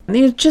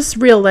These are just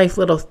real life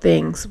little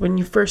things. When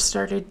you first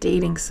started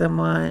dating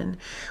someone,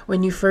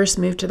 when you first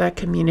moved to that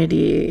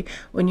community,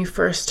 when you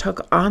first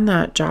took on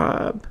that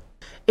job,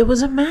 it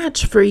was a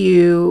match for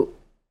you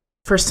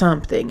for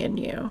something in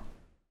you.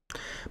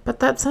 But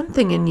that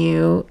something in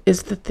you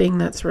is the thing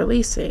that's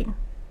releasing.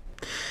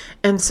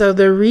 And so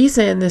the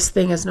reason this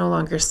thing is no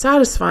longer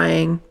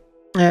satisfying,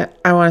 I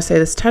want to say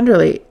this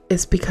tenderly,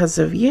 is because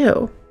of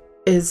you.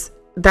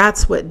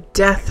 That's what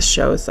death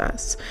shows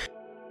us.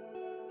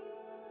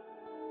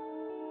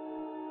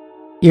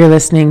 You're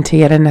listening to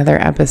yet another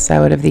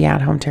episode of the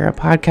At Home Tarot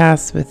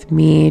Podcast with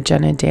me,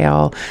 Jenna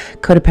Dale,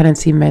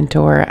 codependency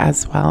mentor,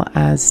 as well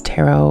as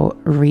tarot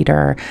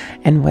reader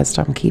and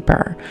wisdom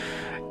keeper.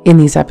 In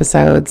these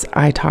episodes,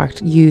 I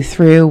talked you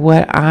through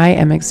what I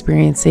am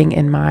experiencing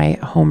in my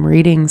home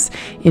readings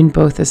in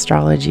both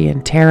astrology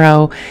and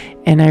tarot,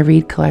 and I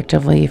read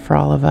collectively for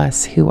all of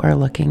us who are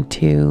looking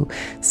to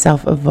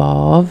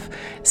self-evolve,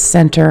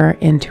 center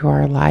into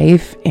our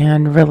life,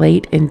 and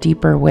relate in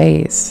deeper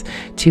ways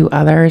to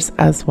others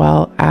as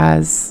well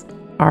as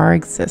our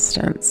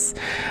existence.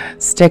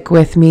 Stick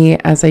with me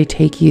as I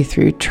take you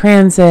through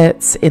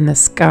transits in the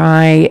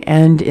sky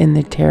and in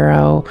the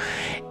tarot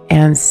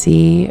and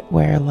see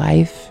where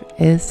life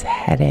is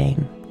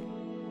heading.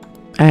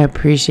 I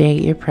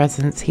appreciate your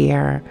presence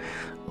here.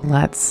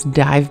 Let's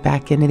dive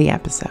back into the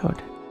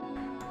episode.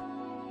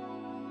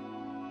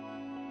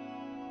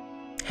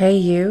 Hey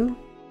you,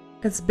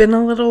 it's been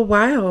a little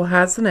while,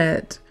 hasn't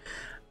it?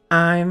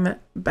 I'm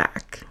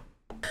back.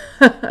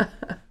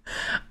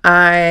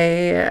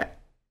 I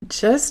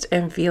just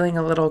am feeling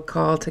a little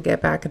call to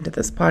get back into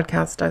this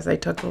podcast as I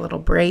took a little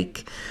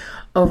break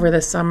over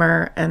the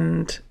summer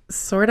and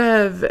sort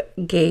of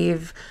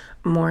gave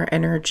more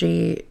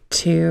energy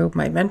to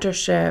my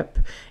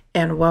mentorship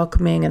and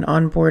welcoming and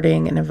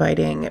onboarding and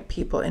inviting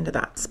people into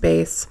that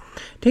space.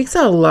 It takes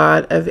a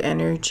lot of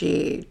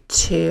energy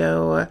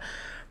to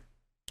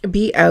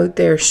be out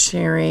there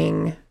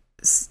sharing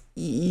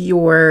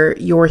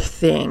your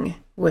thing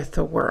with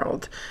the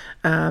world,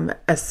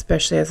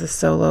 especially as a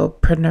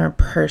solopreneur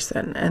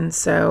person. And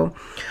so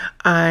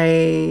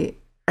I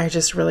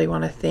just really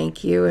want to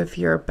thank you if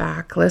you're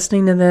back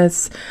listening to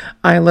this.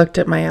 I looked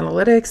at my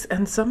analytics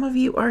and some of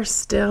you are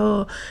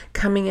still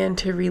coming in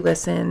to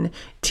re-listen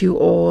to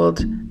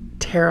old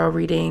tarot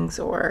readings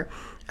or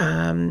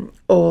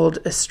old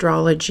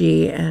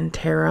astrology and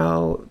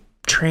tarot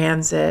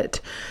transit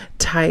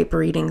type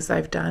readings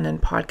I've done in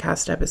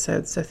podcast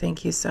episodes. So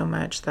thank you so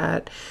much.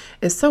 That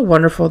is so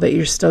wonderful that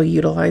you're still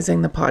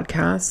utilizing the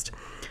podcast.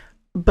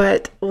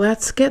 But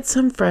let's get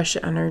some fresh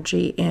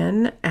energy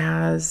in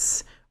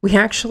as we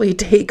actually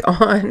take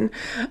on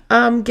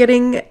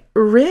getting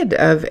rid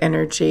of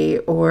energy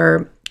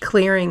or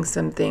clearing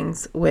some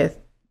things with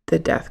the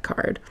death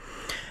card.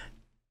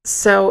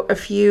 So a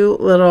few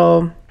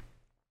little,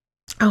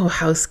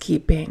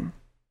 housekeeping.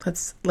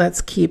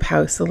 Let's keep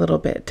house a little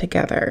bit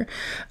together.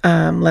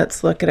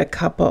 Let's look at a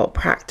couple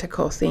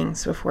practical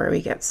things before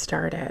we get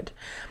started.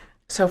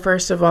 So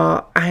first of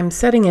all, I'm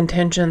setting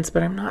intentions,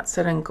 but I'm not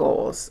setting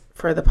goals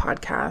for the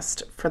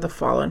podcast for the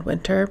fall and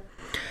winter.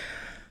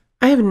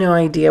 I have no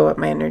idea what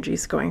my energy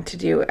is going to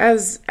do.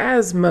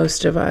 As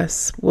most of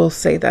us will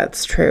say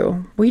that's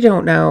true. We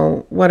don't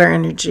know what our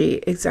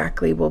energy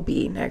exactly will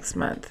be next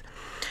month.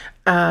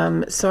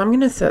 So I'm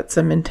going to set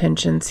some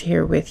intentions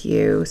here with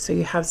you so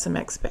you have some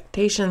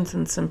expectations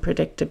and some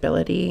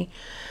predictability.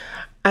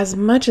 As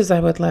much as I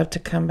would love to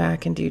come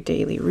back and do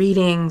daily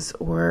readings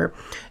or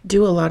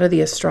do a lot of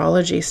the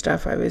astrology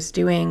stuff I was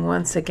doing,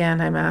 once again,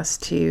 I'm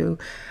asked to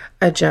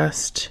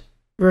adjust,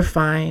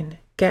 refine,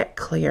 get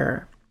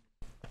clear,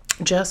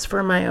 just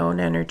for my own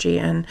energy.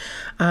 And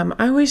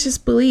I always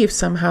just believe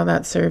somehow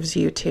that serves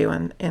you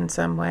too in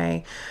some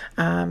way.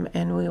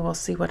 And we will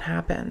see what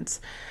happens.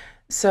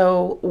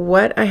 So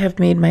what I have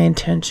made my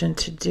intention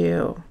to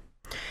do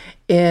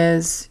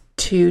is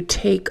to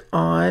take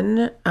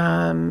on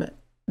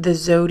the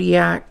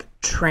zodiac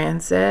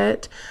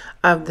transit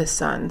of the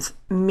suns,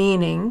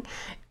 meaning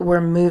we're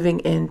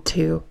moving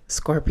into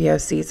Scorpio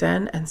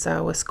season. And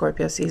so with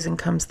Scorpio season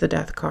comes the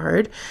death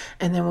card.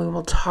 And then we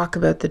will talk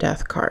about the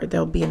death card.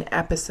 There'll be an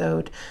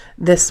episode,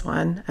 this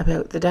one,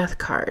 about the death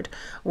card.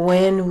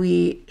 When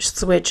we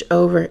switch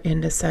over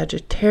into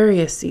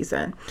Sagittarius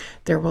season,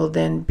 there will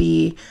then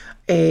be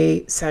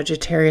a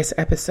Sagittarius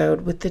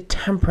episode with the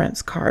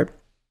Temperance card.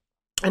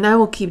 And I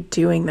will keep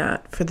doing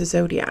that for the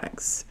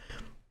zodiacs.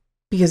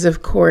 Because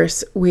of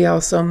course, we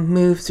also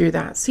move through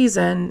that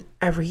season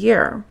every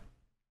year.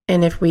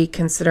 And if we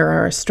consider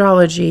our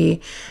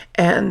astrology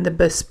and the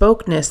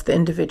bespokeness, the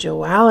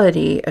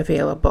individuality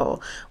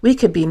available, we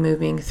could be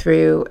moving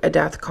through a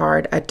death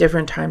card at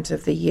different times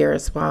of the year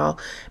as well,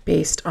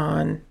 based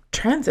on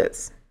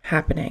transits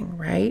happening,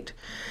 right?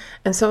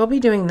 And so I'll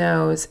be doing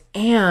those.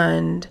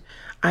 And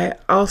I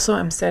also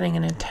am setting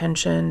an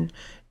intention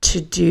to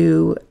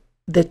do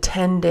the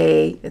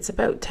 10-day, it's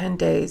about 10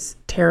 days,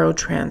 tarot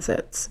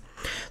transits.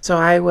 So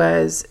I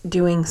was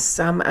doing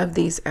some of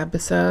these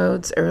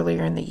episodes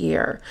earlier in the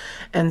year.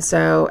 And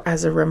so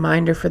as a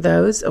reminder for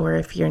those, or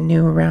if you're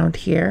new around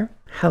here,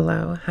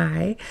 hello,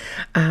 hi,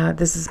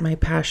 this is my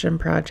passion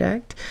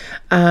project.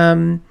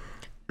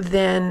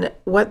 Then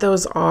what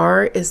those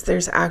are is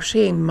there's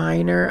actually a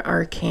minor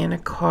arcana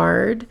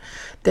card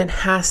that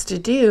has to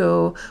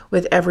do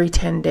with every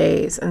 10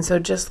 days. And so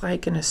just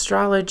like in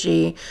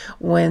astrology,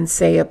 when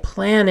say a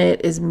planet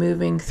is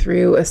moving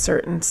through a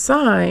certain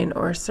sign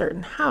or a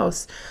certain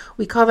house,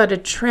 we call that a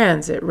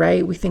transit,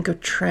 right? We think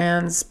of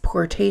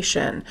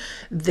transportation.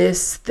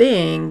 This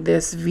thing,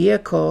 this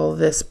vehicle,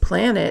 this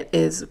planet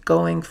is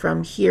going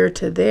from here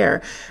to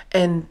there.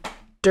 And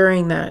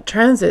during that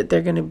transit,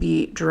 they're going to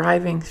be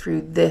driving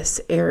through this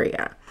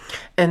area.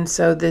 And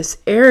so this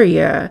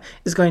area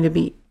is going to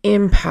be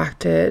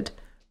impacted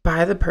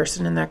by the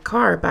person in that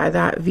car, by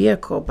that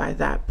vehicle, by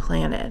that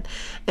planet.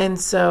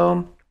 And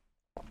so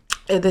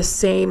the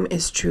same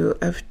is true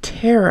of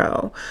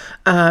tarot,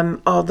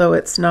 although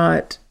it's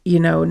not,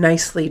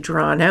 nicely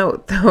drawn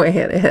out the way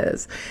it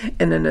is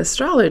in an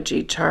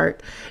astrology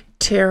chart.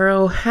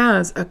 Tarot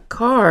has a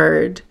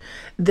card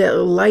that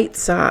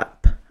lights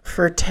up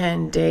for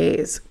 10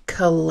 days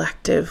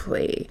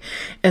collectively.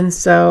 And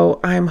so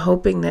I'm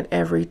hoping that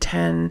every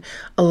 10,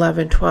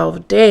 11,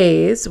 12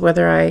 days,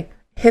 whether I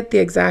hit the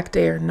exact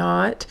day or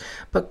not,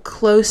 but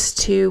close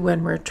to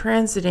when we're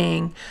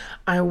transiting,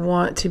 I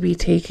want to be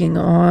taking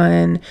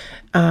on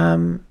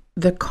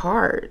the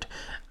card.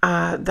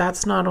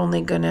 That's not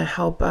only going to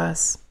help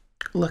us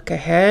look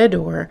ahead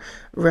or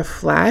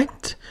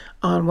reflect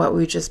on what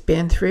we've just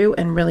been through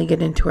and really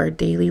get into our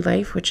daily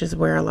life, which is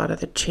where a lot of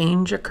the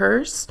change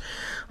occurs.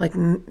 Like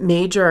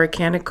major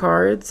arcana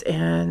cards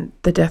and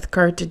the death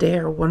card today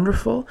are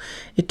wonderful.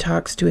 It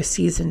talks to a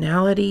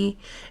seasonality.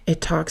 It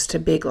talks to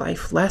big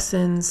life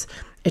lessons.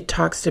 It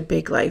talks to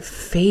big life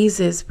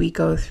phases we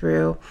go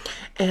through.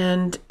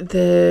 And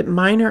the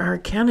minor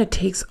arcana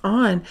takes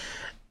on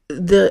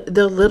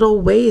the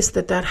little ways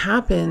that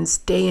happens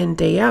day in,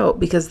 day out,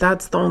 because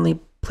that's the only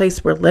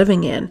place we're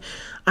living in.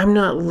 I'm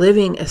not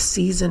living a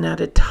season at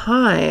a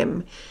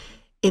time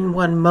in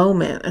one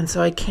moment. And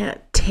so I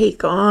can't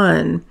take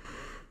on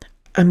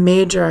a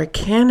major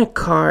arcana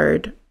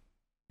card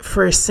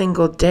for a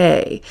single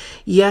day.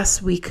 Yes,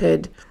 we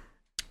could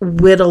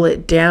whittle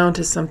it down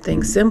to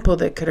something simple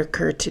that could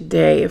occur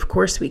today. Of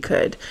course we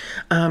could.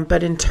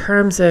 But in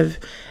terms of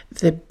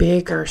the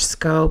bigger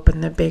scope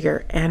and the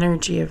bigger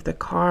energy of the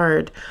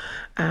card,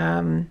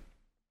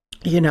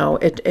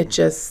 it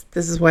just,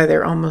 this is why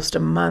they're almost a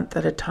month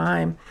at a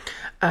time.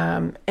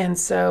 And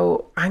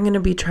so I'm going to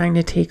be trying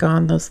to take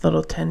on those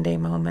little 10-day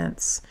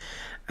moments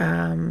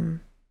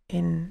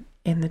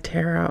in the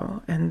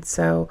tarot. And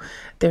so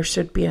there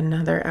should be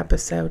another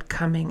episode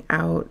coming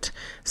out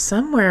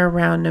somewhere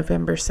around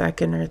November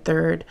 2nd or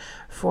 3rd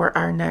for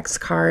our next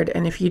card.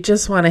 And if you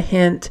just want a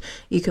hint,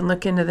 you can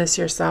look into this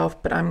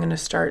yourself, but I'm going to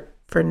start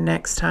for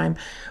next time.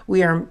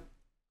 We are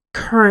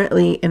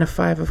currently in a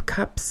 5 of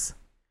Cups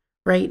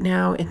right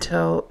now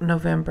until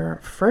November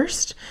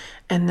 1st.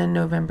 And then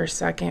November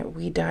 2nd,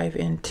 we dive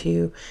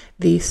into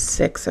the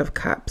 6 of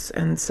Cups.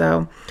 And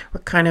so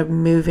we're kind of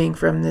moving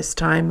from this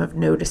time of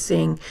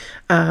noticing,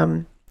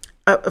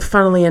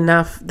 funnily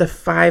enough, the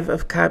 5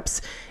 of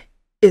Cups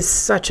is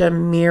such a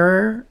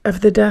mirror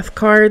of the death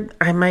card.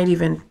 I might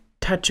even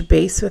touch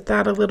base with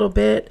that a little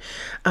bit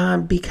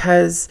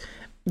because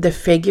the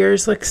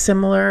figures look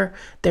similar.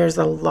 There's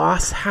a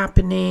loss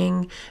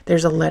happening.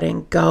 There's a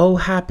letting go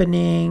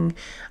happening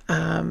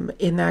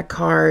in that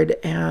card.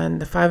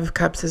 And the 5 of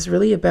Cups is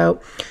really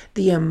about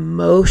the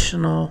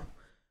emotional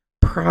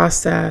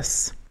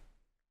process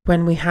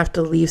when we have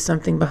to leave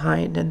something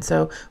behind. And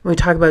so when we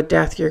talk about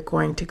death, you're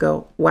going to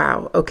go,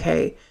 wow,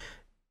 okay,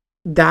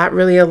 that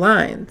really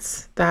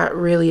aligns. That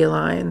really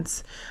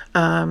aligns.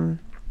 And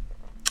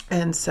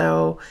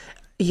so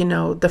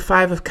the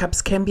 5 of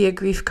Cups can be a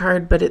grief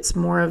card, but it's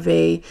more of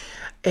a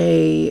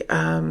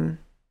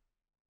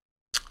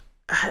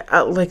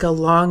like a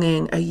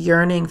longing, a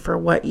yearning for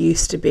what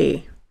used to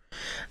be.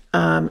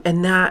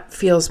 And that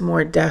feels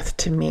more death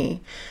to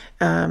me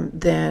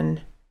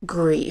than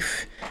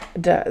grief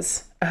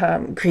does.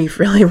 Grief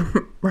really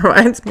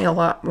reminds me a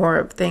lot more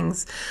of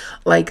things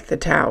like the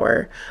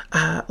Tower,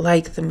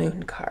 like the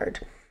Moon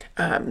card.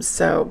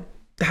 So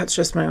that's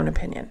just my own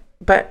opinion.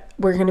 But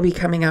we're going to be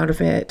coming out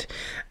of it.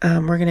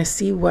 We're going to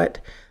see what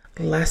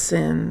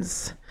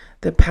lessons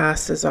the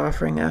past is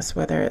offering us,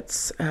 whether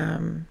it's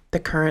the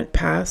current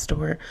past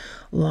or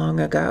long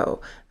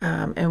ago.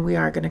 And we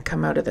are going to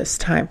come out of this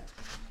time.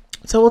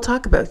 So we'll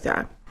talk about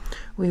that.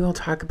 We will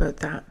talk about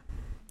that.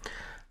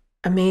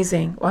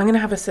 Amazing. Well, I'm going to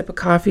have a sip of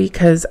coffee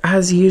because,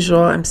 as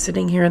usual, I'm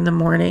sitting here in the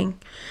morning.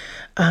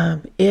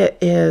 It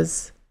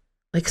is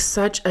like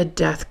such a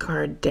death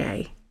card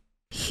day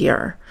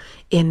here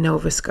in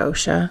Nova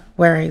Scotia,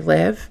 where I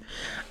live.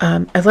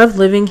 I love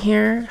living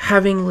here,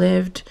 having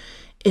lived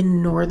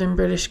in northern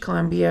British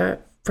Columbia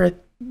for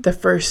the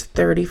first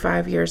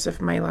 35 years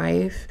of my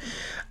life.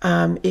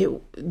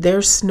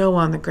 There's snow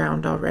on the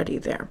ground already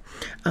there,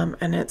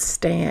 and it's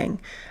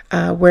staying.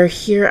 Where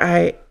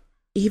here,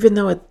 even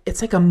though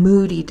it's like a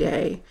moody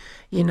day,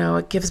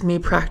 it gives me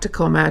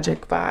practical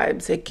magic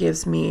vibes. It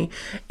gives me,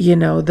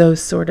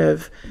 those sort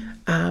of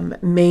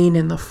Maine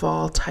in the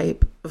fall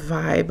type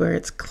vibe where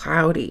it's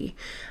cloudy.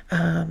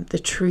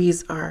 The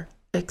trees are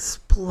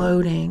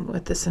exploding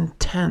with this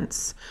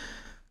intense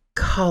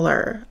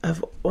color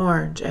of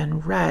orange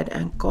and red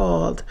and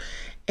gold,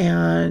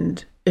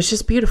 and it's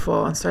just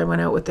beautiful. And so I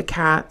went out with the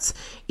cats,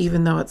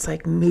 even though it's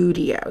like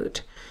moody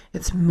out.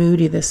 It's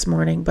moody this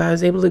morning, but I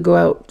was able to go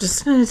out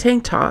just in a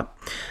tank top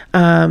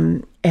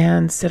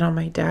and sit on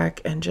my deck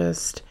and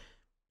just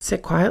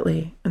sit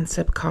quietly and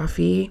sip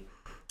coffee.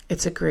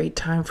 It's a great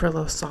time for a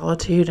little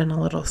solitude and a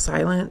little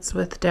silence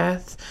with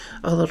death,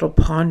 a little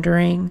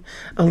pondering,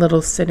 a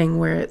little sitting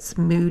where it's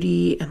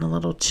moody and a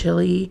little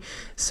chilly.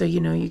 So,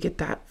 you get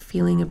that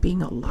feeling of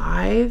being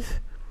alive,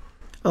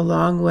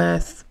 along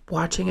with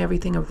watching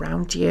everything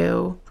around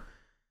you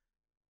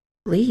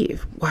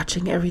leave,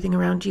 watching everything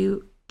around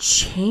you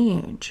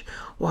change,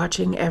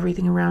 watching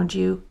everything around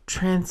you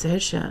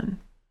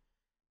transition.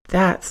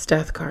 That's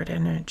death card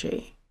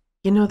energy.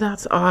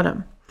 That's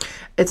autumn.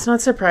 It's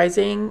not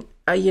surprising.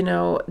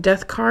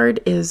 Death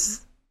card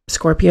is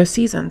Scorpio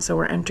season. So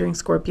we're entering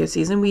Scorpio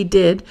season. We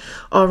did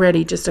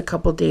already just a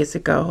couple days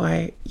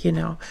ago.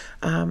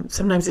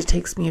 Sometimes it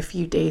takes me a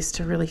few days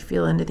to really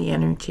feel into the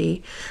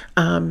energy.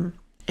 And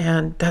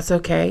that's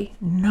okay.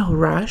 No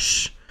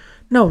rush,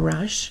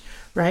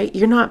 right?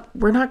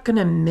 We're not going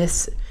to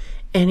miss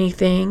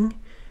anything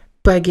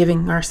by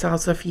giving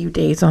ourselves a few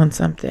days on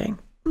something.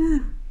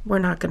 We're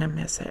not going to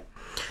miss it.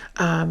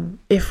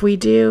 If we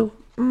do,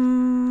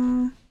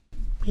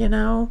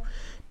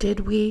 did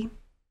we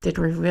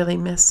really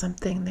miss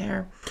something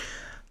there?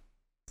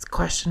 It's a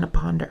question to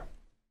ponder.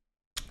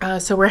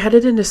 So we're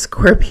headed into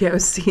Scorpio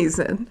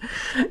season,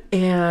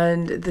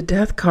 and the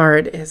death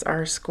card is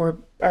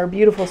our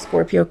beautiful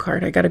Scorpio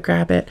card. I got to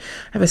grab it.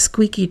 I have a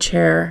squeaky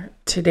chair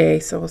today,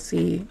 so we'll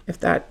see if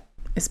that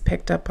is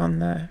picked up on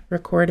the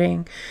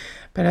recording.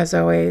 But as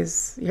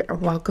always, you're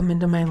welcome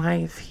into my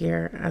life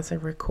here as I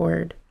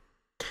record.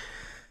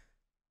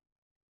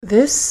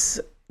 This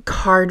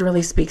card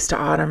really speaks to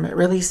autumn. It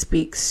really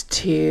speaks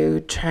to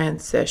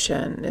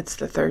transition. It's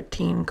the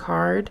 13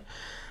 card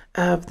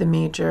of the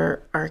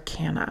major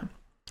arcana.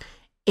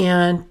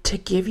 And to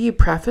give you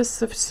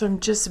preface of some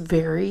just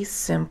very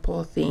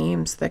simple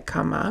themes that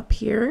come up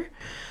here,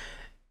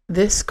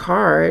 this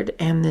card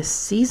and this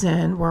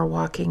season we're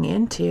walking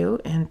into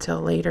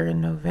until later in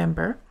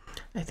November,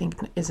 I think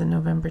is in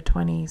November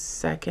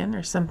 22nd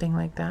or something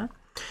like that,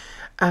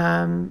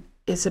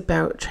 is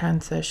about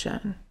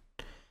transition.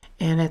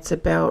 And it's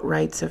about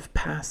rites of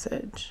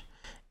passage.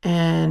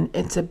 And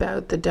it's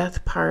about the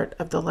death part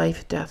of the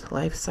life-death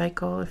life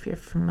cycle, if you're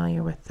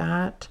familiar with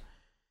that.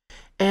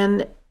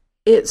 And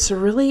it's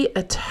really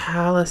a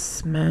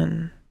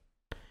talisman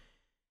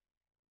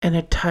and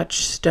a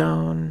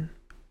touchstone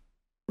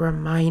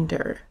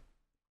reminder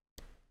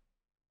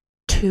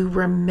to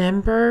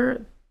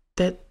remember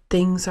that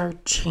things are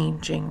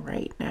changing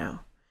right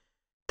now.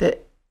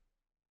 That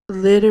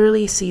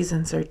literally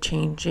seasons are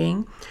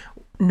changing.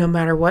 No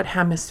matter what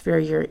hemisphere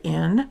you're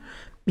in,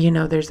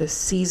 there's a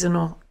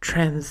seasonal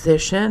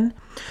transition.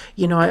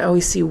 I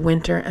always see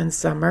winter and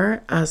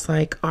summer as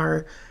like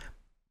our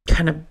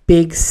kind of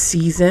big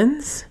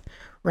seasons,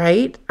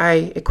 right?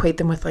 I equate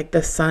them with like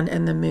the sun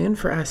and the moon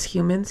for us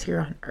humans here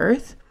on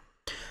Earth.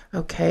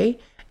 Okay.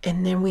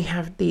 And then we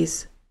have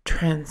these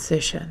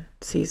transition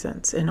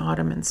seasons in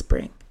autumn and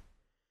spring.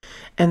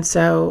 And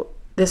so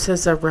this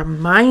is a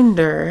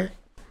reminder,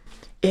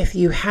 if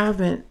you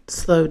haven't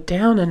slowed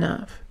down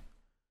enough,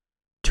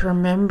 to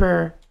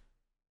remember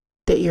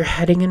that you're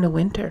heading into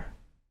winter,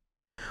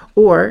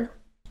 or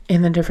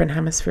in the different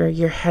hemisphere,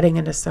 you're heading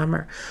into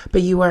summer,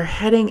 but you are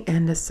heading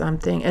into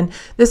something. And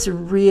this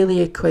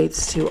really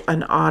equates to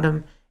an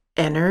autumn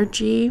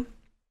energy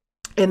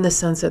in the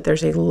sense that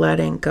there's a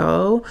letting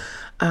go,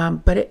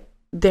 but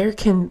there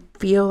can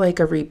feel like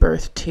a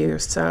rebirth too.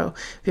 So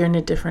if you're in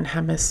a different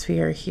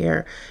hemisphere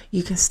here,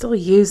 you can still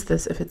use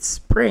this if it's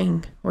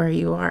spring where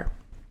you are.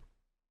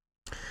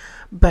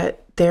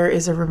 But there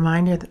is a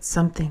reminder that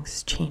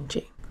something's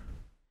changing.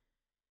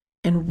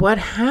 And what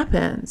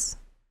happens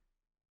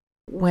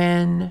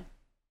when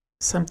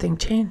something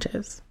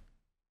changes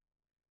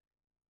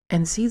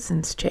and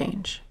seasons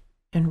change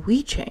and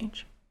we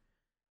change?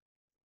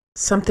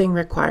 Something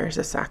requires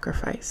a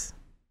sacrifice.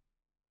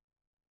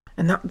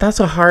 And that's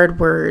a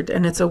hard word.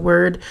 And it's a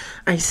word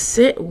I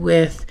sit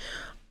with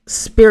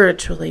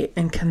spiritually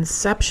and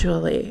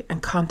conceptually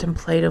and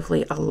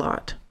contemplatively a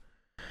lot,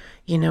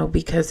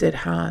 because it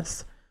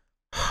has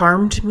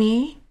harmed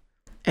me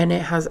and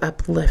it has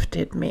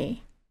uplifted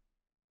me,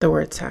 the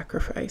word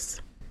sacrifice.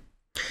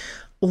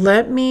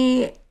 Let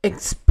me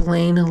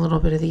explain a little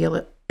bit of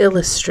the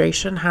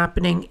illustration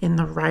happening in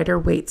the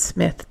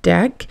Rider-Waite-Smith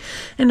deck.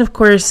 And of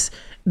course,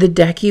 the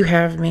deck you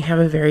have may have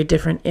a very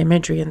different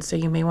imagery, and so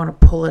you may want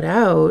to pull it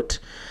out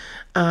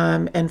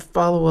and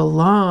follow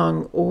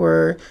along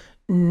or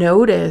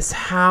notice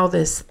how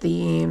this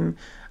theme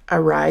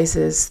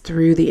arises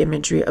through the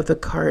imagery of the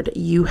card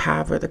you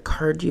have or the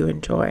card you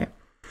enjoy.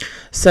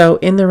 So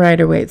in the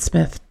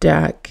Rider-Waite-Smith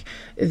deck,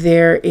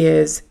 there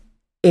is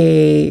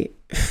a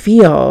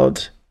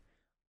field,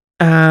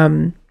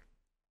 and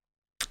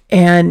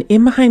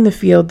in behind the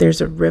field,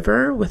 there's a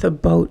river with a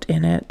boat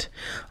in it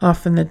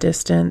off in the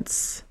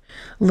distance.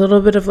 A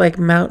little bit of like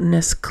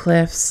mountainous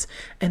cliffs.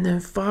 And then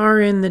far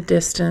in the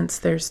distance,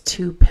 there's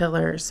two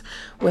pillars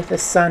with the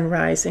sun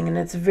rising. And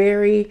it's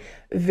very,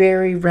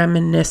 very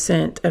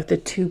reminiscent of the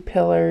two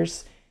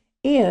pillars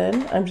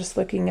I'm just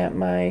looking at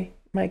my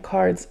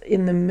cards,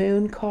 in the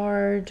Moon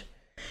card,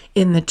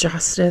 in the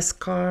Justice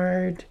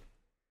card,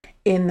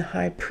 in the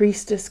High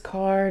Priestess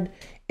card,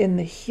 in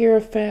the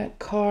Hierophant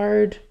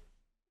card.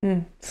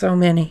 So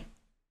many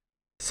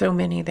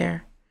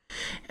there.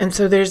 And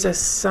so there's a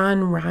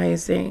sun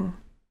rising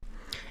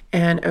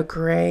and a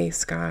gray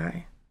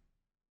sky.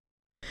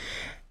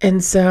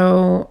 And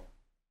so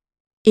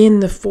in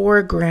the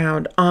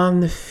foreground on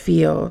the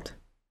field,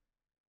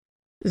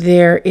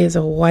 there is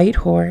a white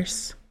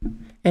horse,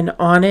 and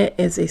on it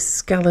is a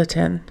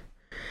skeleton.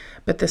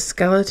 But the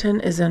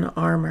skeleton is in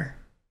armor,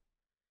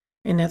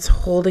 and it's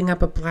holding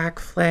up a black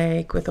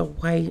flag with a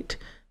white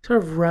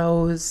sort of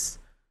rose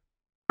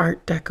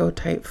Art Deco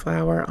type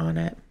flower on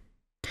it.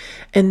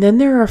 And then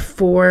there are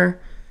 4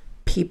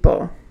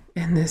 people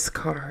in this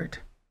card.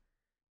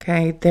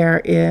 Okay,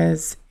 there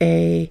is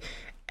a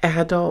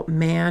adult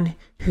man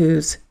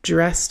who's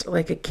dressed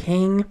like a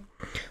king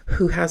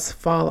who has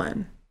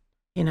fallen,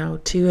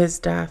 to his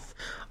death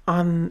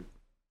on,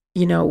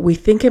 we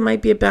think it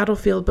might be a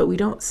battlefield, but we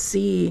don't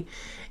see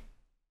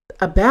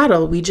a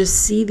battle. We just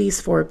see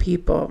these 4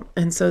 people.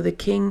 And so the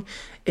king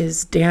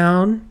is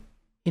down,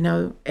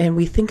 and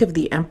we think of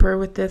the emperor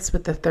with the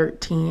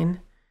 13,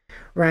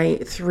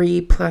 right?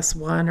 3 plus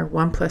 1 or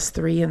 1 plus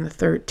 3 and the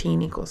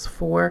 13 equals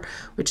 4,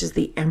 which is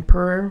the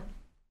emperor.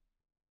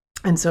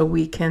 And so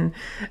we can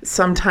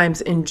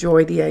sometimes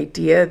enjoy the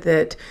idea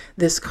that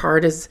this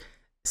card is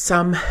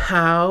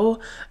somehow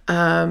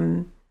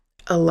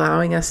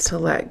allowing us to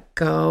let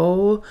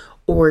go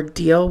or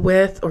deal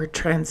with or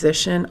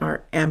transition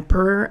our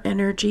emperor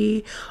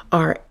energy,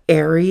 our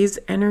Aries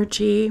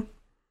energy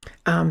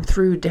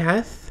through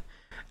death.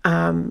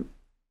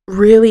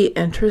 Really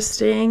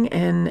interesting,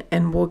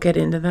 and we'll get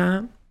into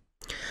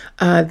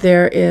that.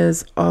 There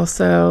is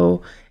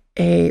also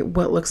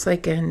what looks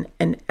like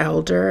an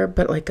elder,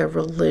 but like a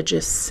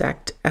religious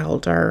sect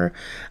elder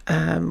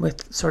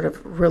with sort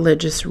of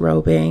religious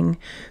robing,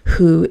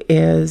 who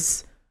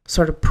is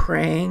sort of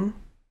praying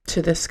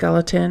to the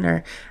skeleton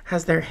or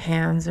has their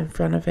hands in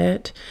front of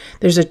it.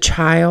 There's a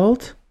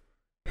child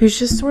who's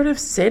just sort of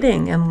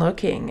sitting and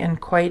looking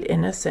and quite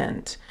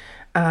innocent,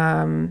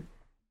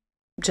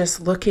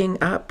 just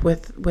looking up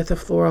with a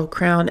floral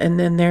crown. And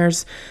then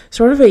there's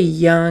sort of a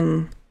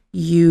young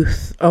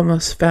youth,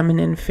 almost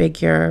feminine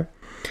figure,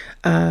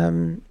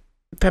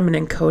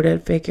 feminine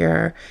coded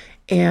figure,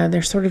 and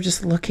they're sort of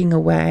just looking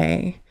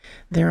away.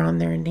 They're on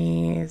their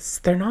knees.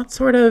 They're not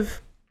sort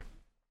of,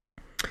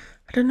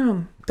 I don't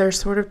know, they're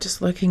sort of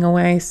just looking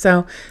away.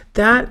 So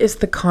that is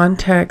the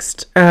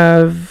context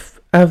of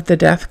the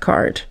death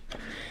card.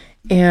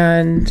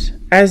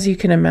 And as you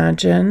can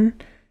imagine,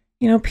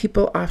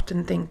 people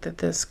often think that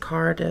this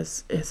card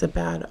is a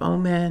bad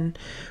omen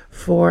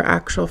for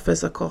actual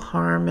physical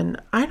harm.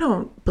 And I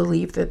don't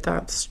believe that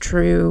that's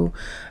true.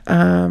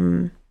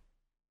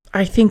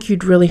 I think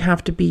you'd really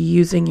have to be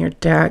using your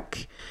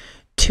deck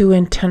to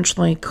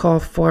intentionally call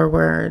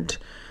forward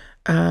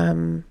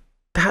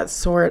that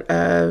sort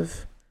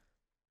of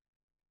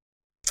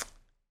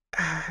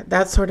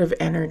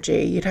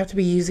energy. You'd have to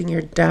be using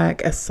your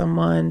deck as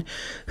someone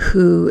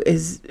who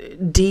is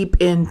deep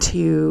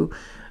into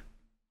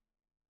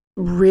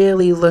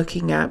really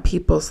looking at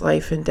people's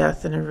life and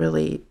death in a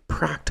really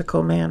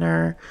practical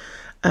manner,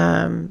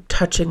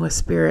 touching with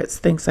spirits,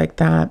 things like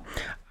that.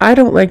 I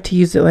don't like to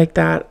use it like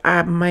that.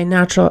 My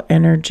natural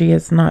energy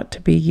is not to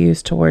be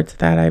used towards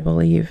that, I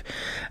believe.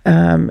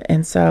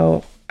 And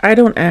so I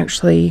don't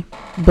actually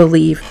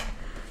believe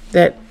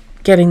that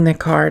getting the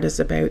card is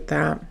about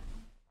that.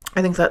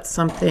 I think that's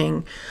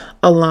something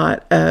a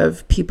lot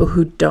of people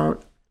who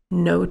don't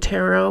know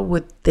tarot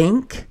would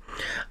think.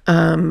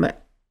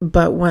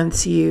 But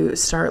once you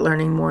start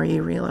learning more,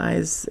 you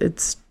realize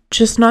it's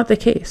just not the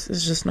case.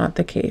 It's just not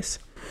the case.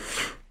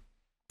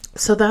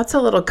 So that's a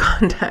little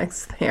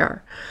context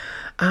there.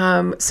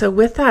 So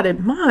with that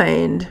in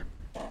mind,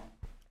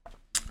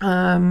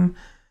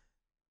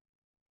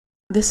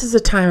 this is a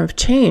time of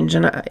change,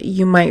 and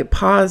you might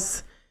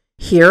pause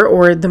here,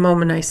 or the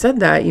moment I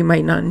said that, you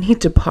might not need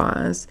to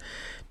pause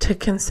to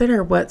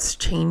consider what's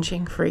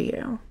changing for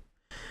you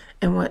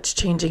and what's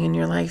changing in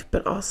your life,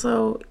 but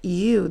also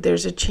you.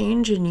 There's a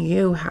change in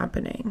you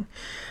happening.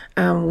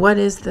 What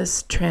is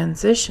this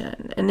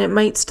transition? And it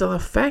might still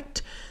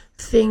affect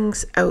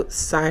things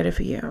outside of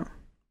you.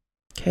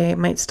 Okay, it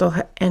might still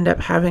end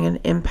up having an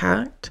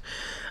impact,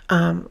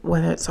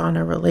 whether it's on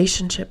a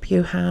relationship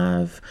you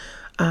have,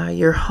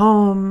 your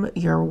home,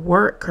 your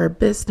work or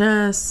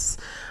business,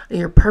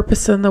 your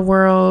purpose in the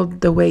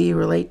world, the way you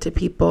relate to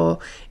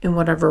people in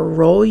whatever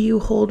role you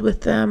hold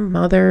with them,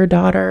 mother,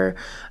 daughter,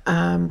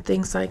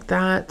 things like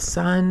that,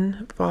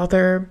 son,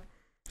 father,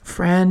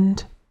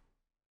 friend,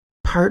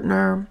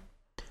 partner.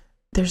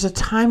 There's a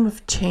time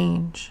of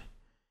change.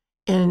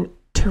 And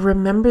to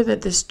remember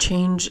that this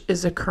change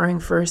is occurring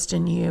first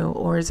in you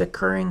or is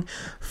occurring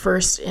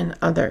first in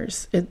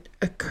others. It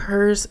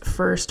occurs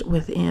first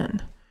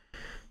within.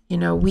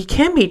 We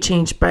can be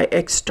changed by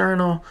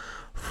external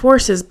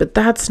forces, but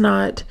that's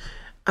not,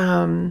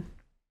 that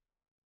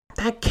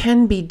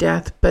can be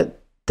death,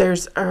 but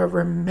there's a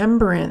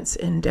remembrance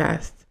in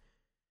death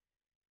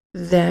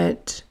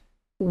that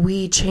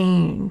we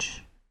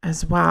change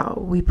as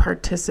well. We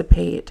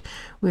participate.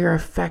 We are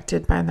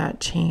affected by that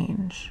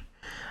change.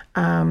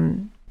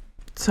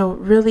 So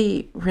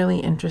really, really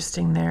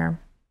interesting there.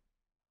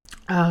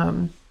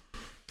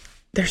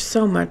 There's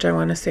so much I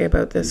want to say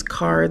about this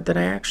card that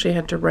I actually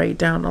had to write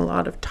down a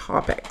lot of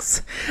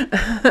topics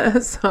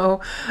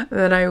so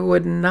that I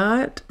would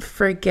not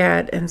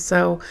forget. And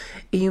so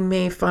you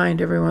may find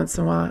every once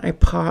in a while I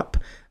pop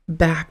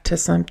back to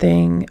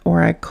something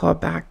or I call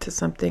back to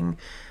something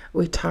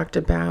we talked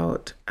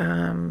about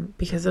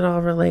because it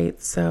all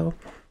relates. So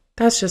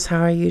that's just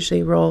how I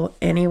usually roll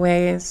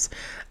anyways,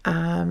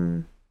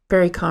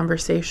 very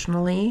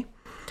conversationally.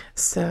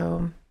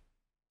 So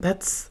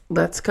let's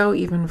go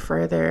even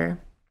further.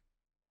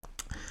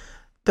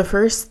 The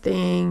first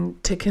thing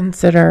to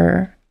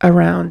consider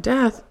around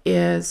death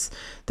is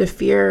the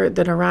fear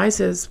that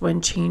arises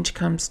when change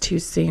comes too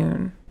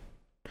soon.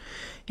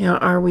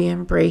 Are we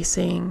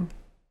embracing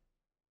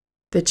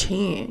the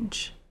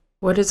change?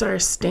 What is our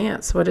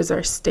stance? What is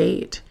our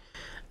state?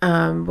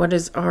 What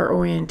is our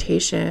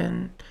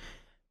orientation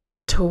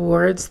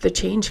towards the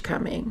change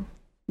coming?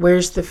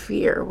 Where's the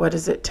fear? What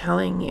is it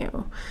telling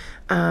you?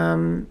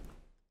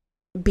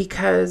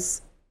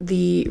 Because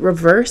the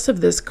reverse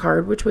of this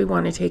card, which we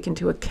want to take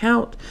into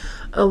account,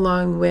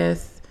 along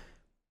with,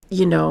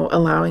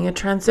 allowing a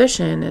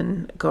transition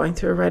and going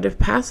through a rite of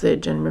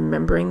passage and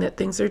remembering that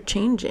things are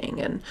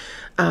changing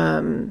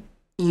and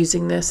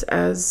using this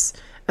as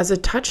a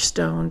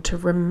touchstone to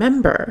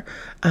remember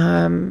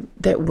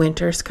that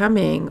winter's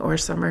coming or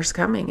summer's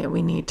coming and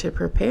we need to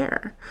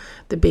prepare.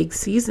 The big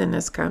season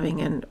is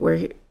coming and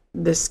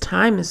this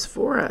time is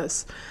for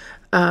us.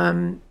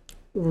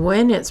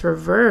 When it's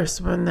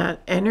reversed, when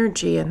that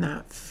energy and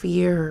that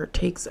fear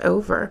takes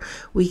over,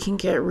 we can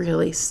get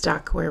really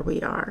stuck where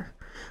we are.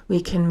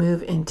 We can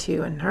move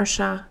into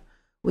inertia.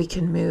 We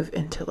can move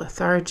into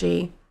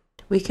lethargy.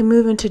 We can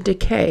move into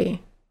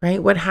decay,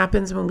 right? What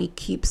happens when we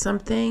keep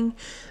something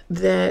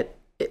that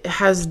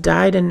has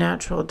died a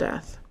natural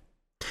death?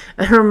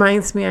 It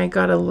reminds me, I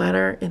got a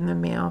letter in the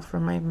mail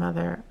from my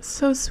mother,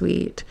 so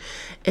sweet.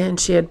 And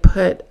she had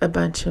put a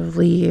bunch of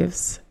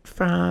leaves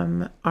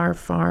from our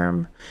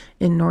farm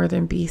in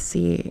northern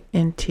BC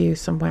into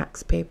some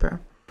wax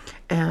paper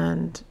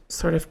and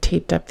sort of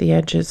taped up the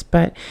edges.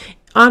 But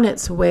on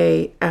its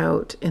way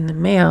out in the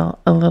mail,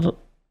 a little,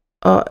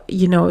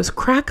 it was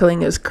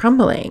crackling, it was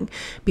crumbling,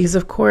 because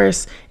of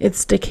course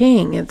it's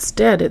decaying, it's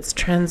dead, it's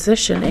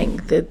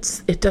transitioning,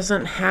 it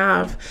doesn't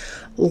have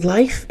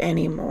life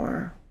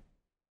anymore.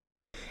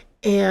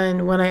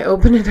 And when I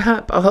opened it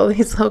up, all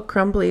these little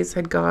crumblies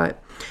had got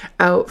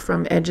out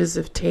from edges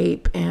of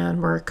tape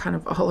and were kind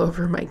of all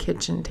over my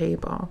kitchen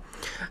table.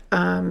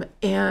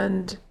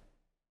 And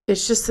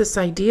it's just this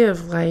idea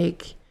of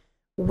like,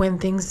 when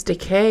things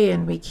decay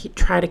and we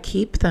try to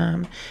keep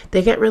them,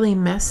 they get really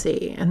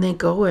messy and they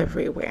go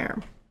everywhere.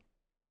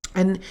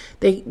 And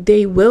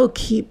they will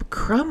keep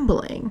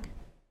crumbling.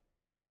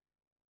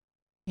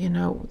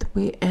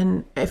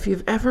 And if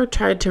you've ever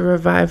tried to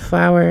revive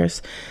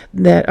flowers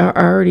that are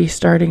already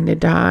starting to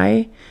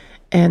die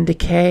and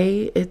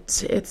decay,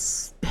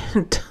 it's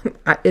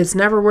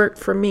never worked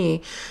for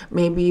me.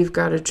 Maybe you've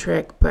got a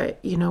trick, but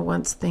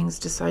once things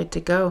decide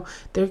to go,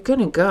 they're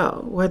gonna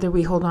go, whether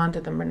we hold on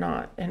to them or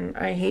not. And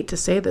I hate to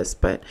say this,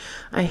 but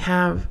I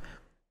have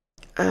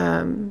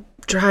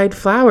dried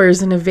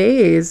flowers in a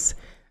vase.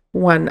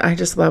 I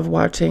just love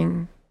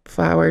watching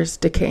flowers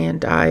decay and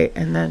die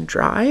and then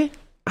dry.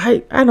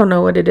 I don't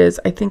know what it is.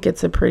 I think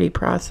it's a pretty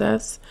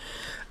process.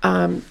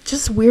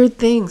 Just weird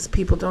things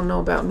people don't know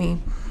about me.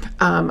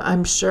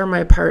 I'm sure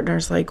my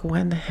partner's like,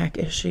 when the heck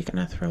is she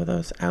going to throw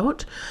those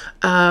out?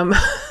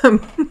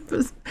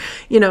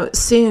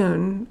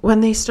 Soon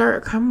when they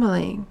start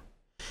crumbling,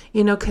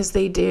 because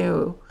they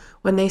do.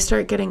 When they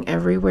start getting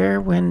everywhere,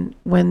 when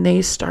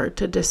they start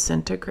to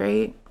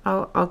disintegrate,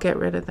 I'll get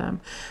rid of them.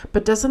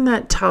 But doesn't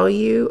that tell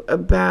you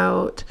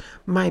about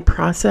my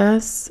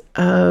process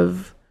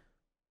of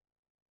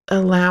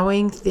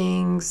allowing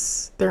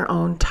things their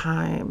own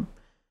time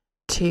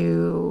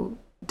to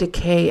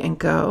decay and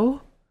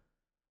go?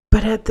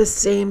 But at the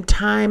same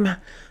time,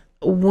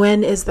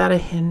 when is that a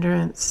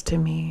hindrance to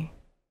me?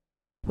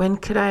 When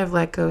could I have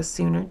let go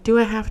sooner? Do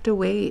I have to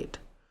wait?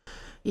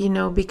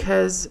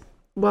 Because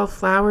while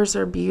flowers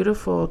are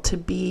beautiful, to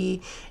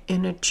be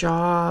in a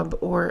job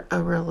or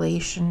a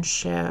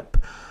relationship,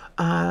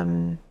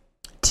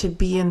 to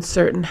be in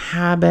certain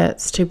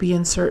habits, to be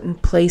in certain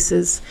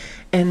places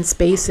and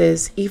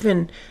spaces,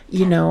 even,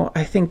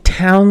 I think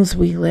towns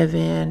we live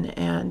in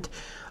and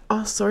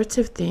all sorts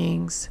of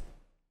things.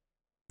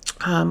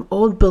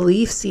 Old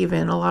beliefs,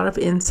 even a lot of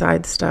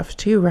inside stuff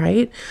too,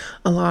 right?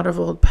 A lot of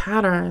old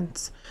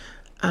patterns.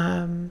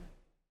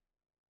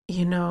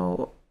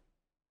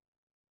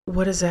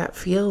 What does that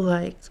feel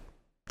like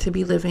to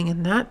be living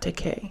in that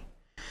decay?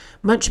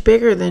 Much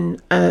bigger than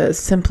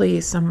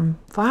simply some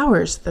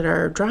flowers that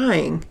are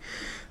drying,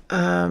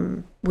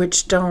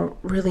 which don't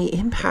really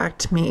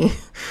impact me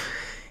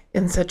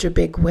in such a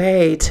big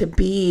way, to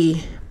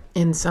be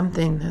in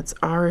something that's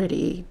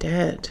already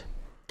dead,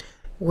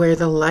 where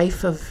the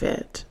life of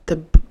it,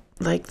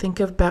 think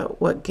about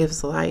what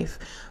gives life: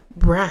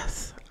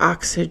 breath,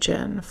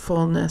 oxygen,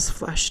 fullness,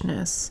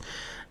 fleshness.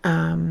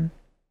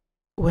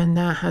 When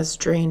that has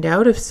drained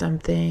out of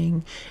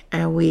something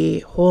and we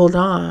hold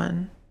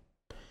on,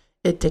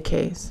 it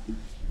decays.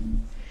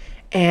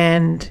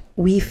 And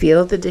we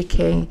feel the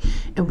decay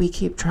and we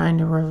keep trying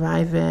to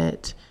revive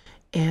it,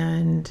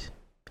 and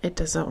it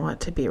doesn't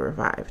want to be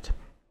revived.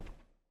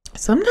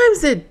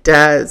 Sometimes it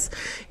does.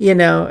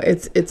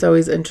 It's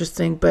always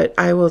interesting, but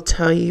I will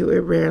tell you, it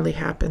rarely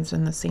happens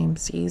in the same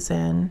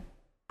season.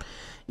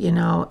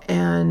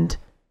 And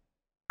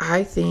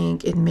I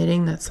think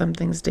admitting that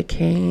something's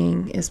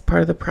decaying is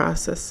part of the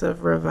process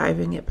of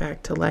reviving it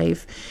back to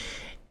life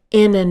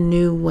in a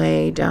new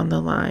way down the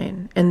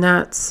line. And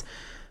that's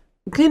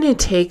going to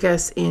take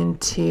us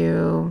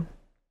into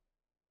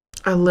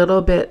a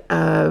little bit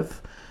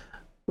of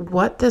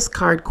what this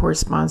card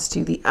corresponds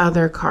to the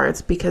other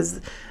cards,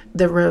 because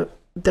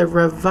the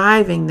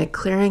reviving, the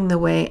clearing the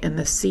way, and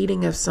the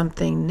seeding of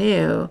something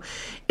new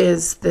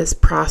is this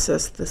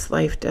process, this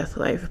life, death,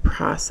 life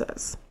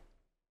process.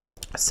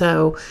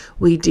 So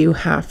we do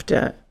have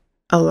to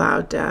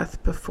allow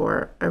death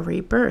before a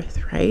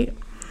rebirth, right?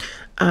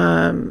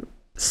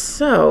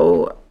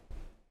 So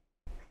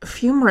a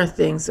few more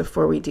things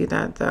before we do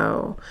that,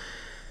 though.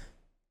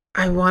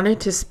 I wanted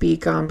to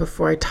speak on,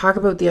 before I talk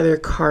about the other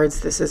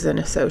cards this is in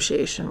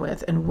association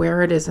with and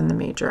where it is in the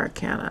major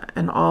arcana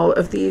and all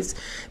of these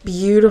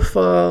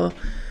beautiful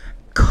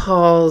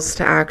calls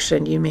to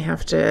action. You may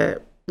have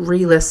to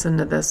re-listen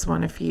to this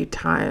one a few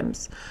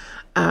times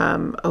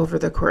over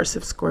the course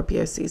of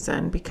Scorpio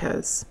season,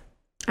 because,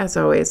 as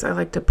always, I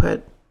like to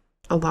put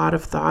a lot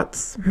of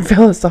thoughts,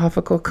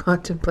 philosophical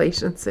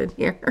contemplations in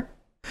here.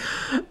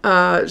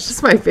 It's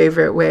just my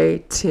favorite way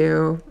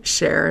to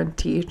share and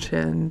teach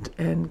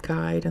and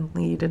guide and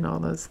lead and all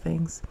those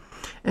things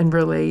and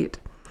relate.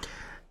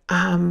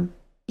 The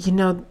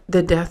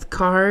death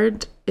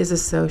card is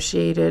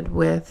associated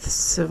with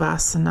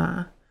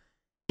savasana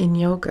in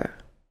yoga.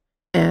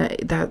 And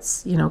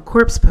that's,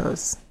 corpse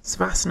pose,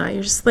 savasana.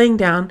 You're just laying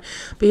down,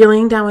 but you're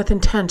laying down with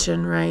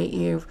intention, right?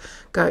 You've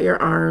got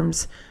your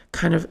arms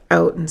kind of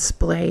out and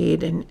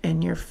splayed,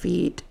 and your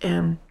feet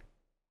and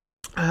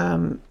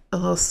a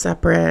little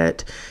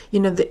separate.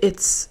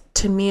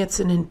 To me,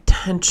 it's an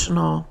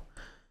intentional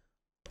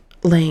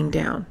laying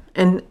down.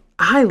 And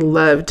I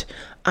loved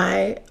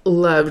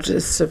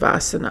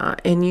savasana.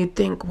 And you'd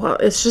think, well,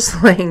 it's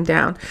just laying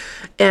down.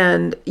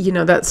 And,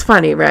 that's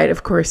funny, right?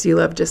 Of course, you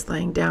love just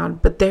laying down.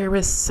 But there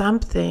was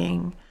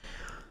something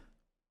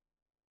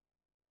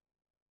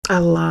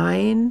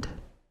aligned.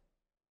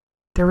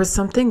 There was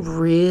something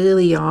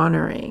really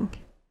honoring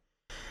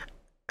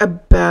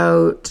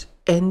about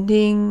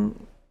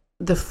ending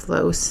the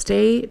flow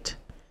state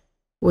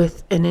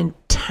with an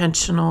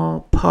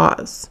intentional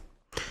pause,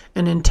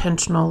 an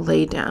intentional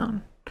lay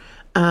down,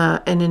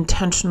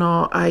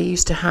 I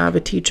used to have a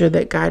teacher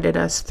that guided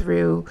us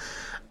through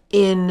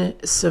in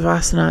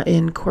savasana,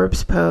 in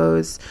corpse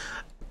pose,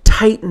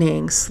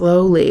 tightening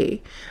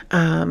slowly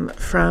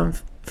from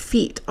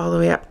feet all the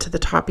way up to the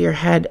top of your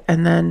head,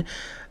 and then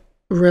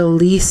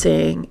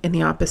releasing in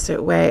the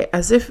opposite way,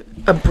 as if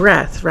a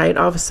breath, right?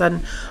 All of a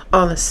sudden,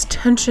 all this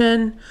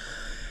tension,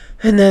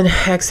 and then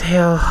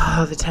exhale,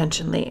 all the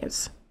tension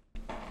leaves.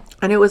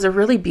 And it was a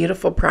really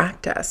beautiful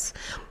practice.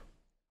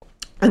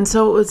 And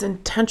so it was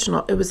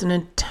intentional. It was an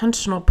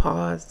intentional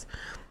pause.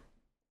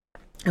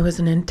 It was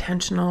an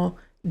intentional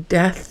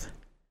death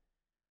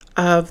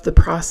of the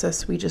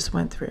process we just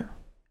went through,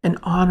 an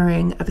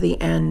honoring of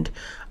the end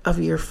of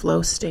your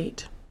flow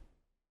state.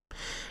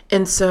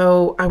 And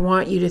so I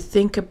want you to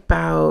think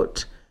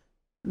about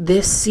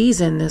this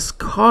season, this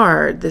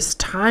card, this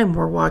time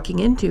we're walking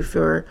into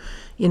for,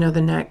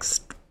 the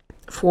next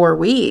 4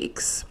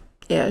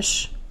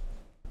 weeks-ish,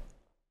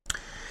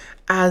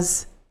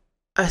 as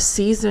a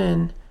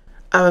season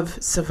of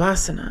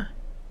savasana,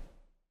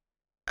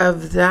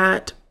 of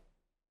that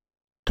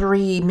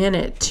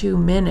 3-minute,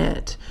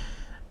 2-minute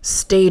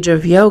stage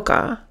of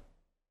yoga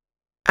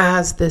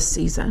as this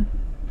season.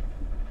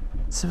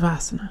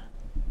 Savasana.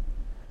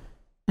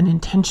 An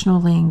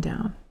intentional laying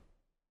down.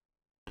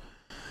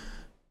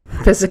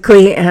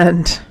 Physically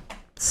and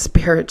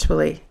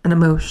spiritually and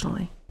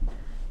emotionally.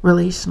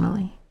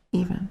 relationally,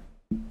 even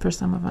for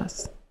some of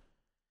us.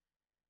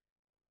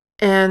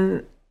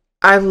 And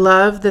I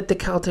love that the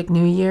Celtic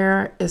New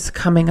Year is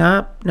coming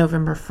up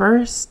November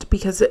 1st,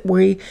 because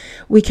we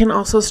can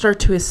also start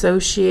to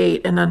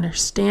associate and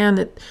understand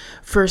that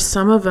for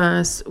some of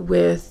us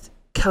with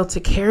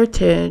Celtic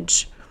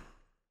heritage,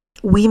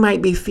 we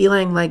might be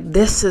feeling like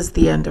this is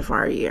the end of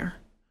our year.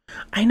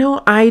 I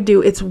know I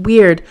do. It's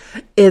weird.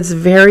 It's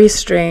very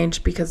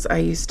strange because I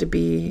used to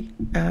be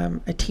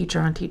a teacher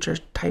on teacher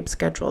type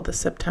schedule, the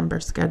September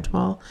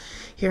schedule.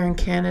 Here in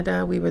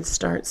Canada, we would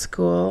start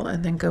school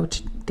and then go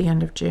to the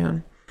end of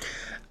June.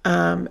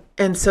 And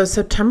so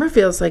September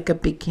feels like a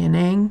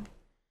beginning,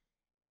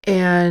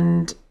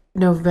 and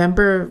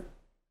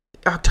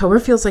October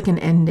feels like an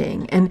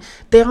ending, and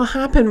they all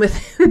happen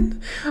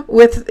within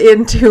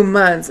 2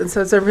 months. And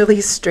so it's a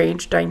really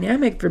strange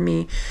dynamic for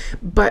me,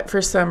 but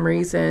for some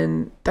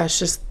reason that's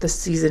just the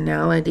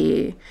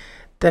seasonality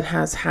that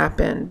has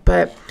happened.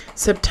 But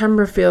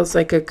September feels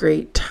like a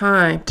great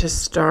time to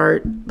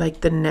start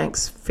like the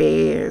next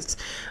phase,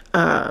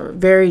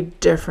 very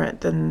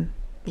different than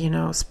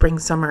spring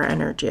summer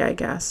energy, I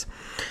guess.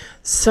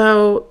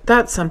 So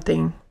that's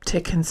something to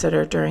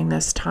consider during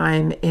this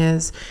time,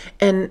 is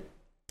an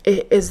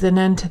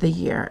end to the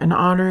year, an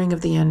honoring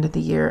of the end of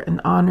the year,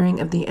 an honoring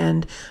of the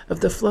end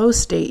of the flow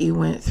state you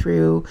went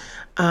through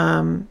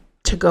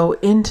to go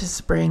into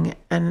spring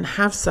and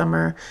have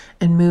summer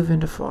and move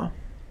into fall.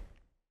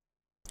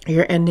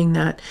 You're ending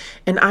that.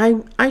 And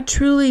I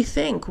truly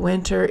think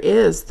winter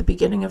is the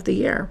beginning of the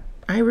year.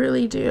 I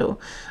really do.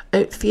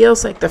 It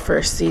feels like the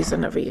first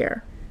season of a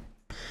year.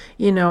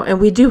 And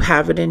we do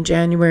have it in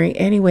January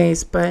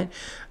anyways, but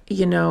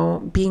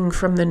being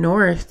from the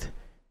north,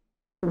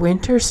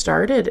 winter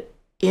started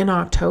in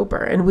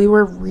October, and we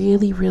were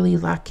really, really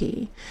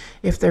lucky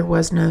if there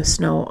was no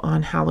snow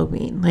on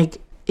Halloween, like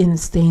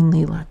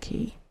insanely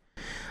lucky.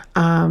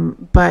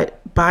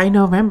 But by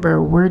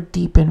November, we're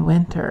deep in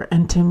winter.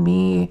 And to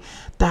me,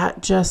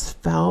 that just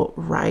felt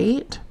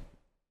right.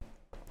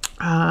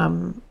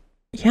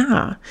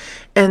 Yeah.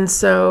 And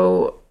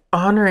so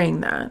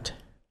honoring that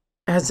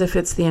as if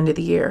it's the end of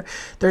the year.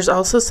 There's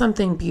also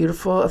something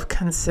beautiful of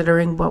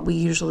considering what we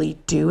usually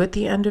do at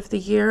the end of the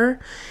year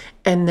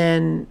and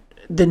then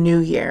the new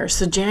year.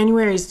 So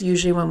January is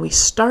usually when we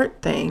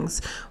start things.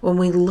 When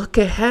we look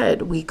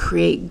ahead, we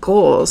create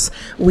goals.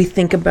 We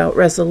think about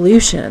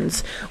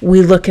resolutions.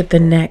 We look at the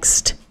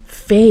next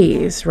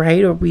phase,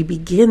 right? Or we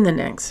begin the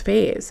next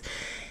phase.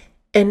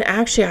 And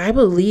actually, I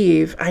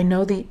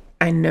know the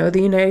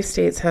United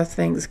States has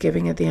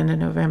Thanksgiving at the end of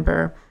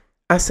November.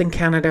 Us in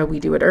Canada, we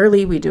do it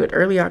early. We do it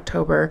early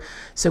October.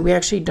 So we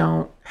actually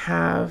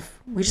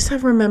we just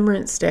have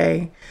Remembrance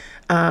Day,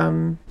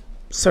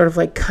 sort of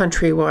like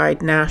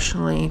countrywide,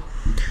 nationally,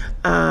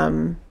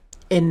 in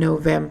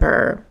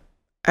November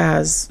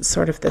as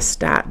sort of the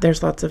stat.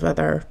 There's lots of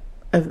other,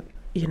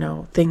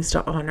 things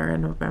to honor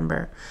in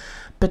November.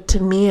 But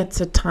to me,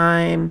 it's a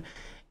time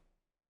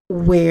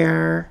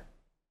where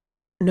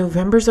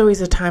November's always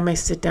a time I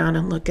sit down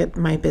and look at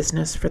my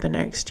business for the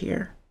next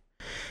year.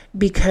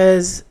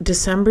 Because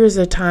December is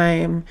a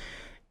time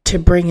to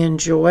bring in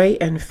joy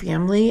and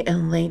family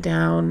and lay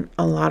down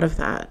a lot of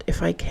that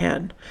if I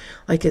can.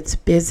 Like, it's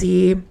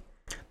busy,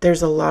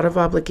 there's a lot of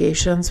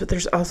obligations, but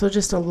there's also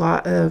just a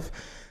lot of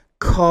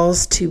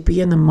calls to be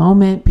in the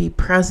moment, be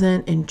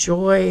present,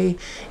 enjoy,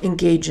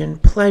 engage in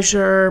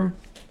pleasure,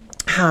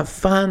 have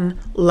fun,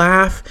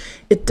 laugh.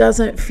 It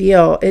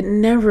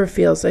never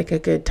feels like a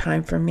good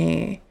time for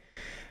me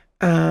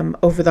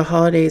over the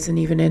holidays and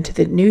even into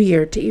the new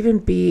year to even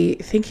be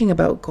thinking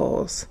about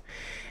goals.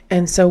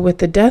 And so with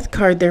the death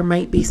card, there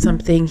might be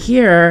something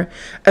here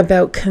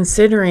about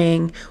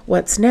considering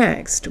what's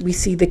next. We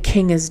see the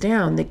king is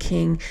down. The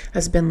king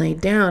has been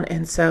laid down.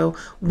 And so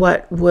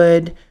what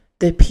would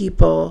the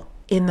people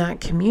in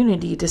that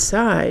community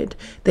decide?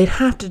 They'd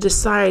have to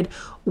decide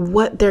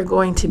what they're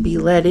going to be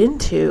led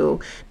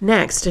into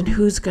next and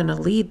who's going to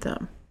lead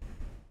them.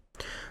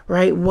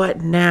 Right?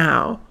 What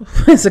now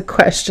is a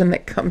question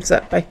that comes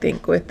up, I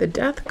think, with the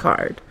death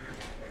card.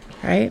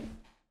 Right?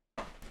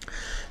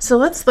 So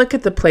let's look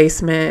at the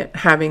placement.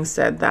 Having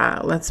said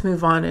that, let's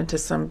move on into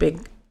some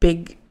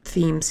big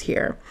themes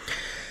here.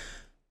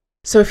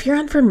 So if you're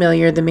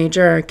unfamiliar, the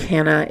major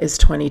arcana is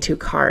 22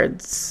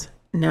 cards.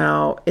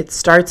 Now, it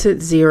starts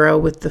at 0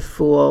 with the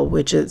Fool,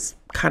 which is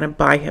kind of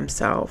by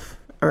himself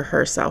or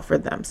herself or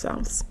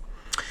themselves.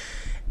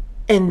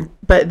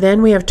 But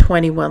then we have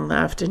 21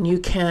 left, and you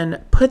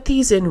can put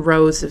these in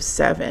rows of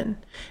 7.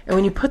 And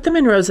when you put them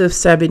in rows of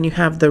 7, you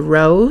have the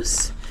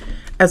rose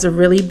as a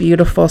really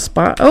beautiful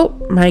spot. Oh,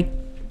 my.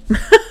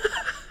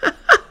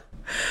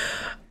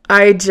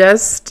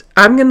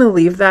 I'm going to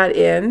leave that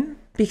in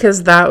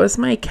because that was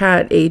my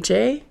cat,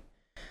 AJ,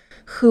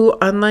 who,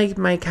 unlike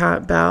my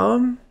cat,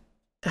 Belle,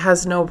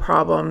 has no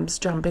problems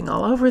jumping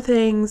all over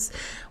things,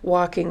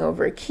 walking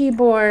over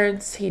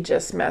keyboards. He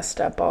just messed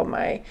up all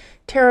my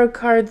tarot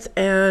cards,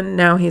 and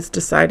now he's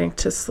deciding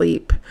to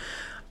sleep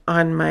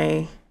on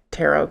my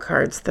tarot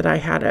cards that I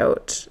had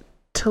out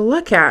to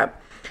look at.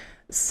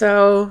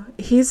 So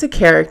he's a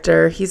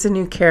character. He's a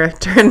new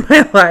character in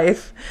my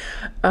life.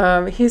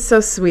 He's so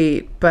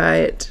sweet,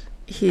 but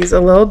he's a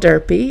little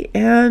derpy,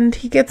 and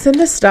he gets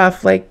into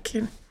stuff like,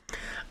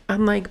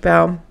 unlike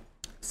Belle.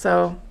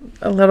 So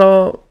a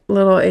little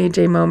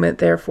AJ moment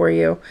there for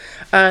you.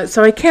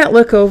 So I can't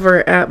look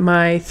over at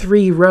my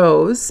 3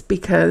 rows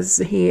because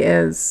he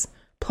is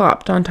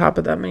plopped on top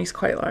of them, and he's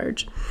quite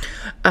large.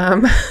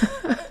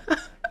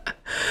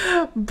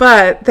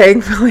 But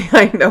thankfully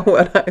I know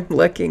what I'm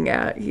looking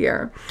at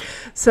here.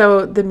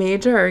 So the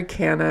major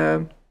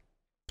arcana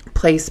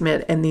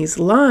placement in these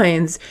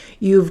lines,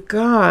 you've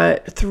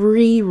got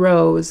 3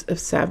 rows of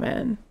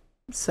 7.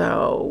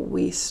 So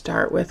we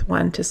start with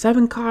 1 to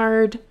 7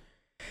 card.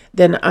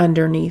 Then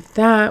underneath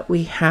that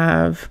we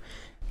have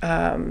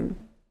the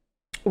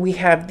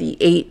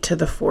 8 to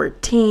the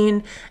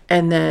 14,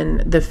 and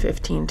then the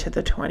 15 to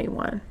the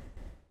 21.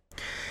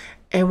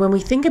 And when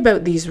we think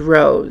about these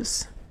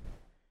rows,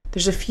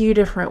 there's a few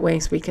different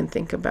ways we can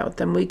think about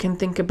them. We can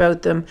think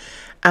about them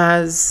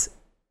as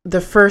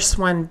the first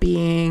one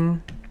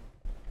being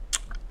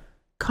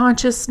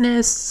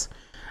consciousness,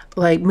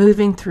 like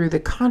moving through the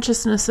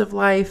consciousness of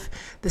life.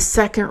 The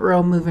second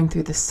row moving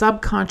through the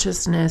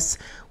subconsciousness,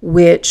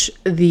 which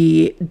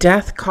the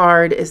death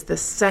card is the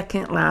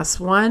second last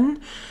one.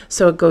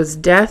 So it goes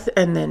death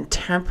and then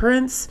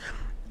temperance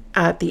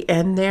at the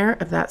end there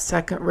of that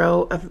second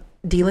row of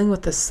dealing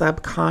with the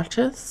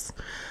subconscious.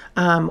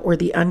 Or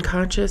the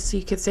unconscious,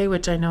 you could say,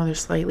 which I know there's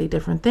slightly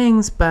different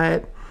things,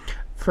 but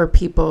for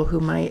people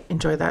who might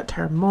enjoy that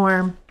term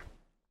more.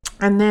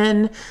 And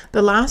then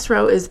the last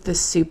row is the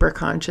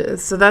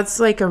superconscious. So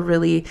that's like a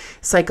really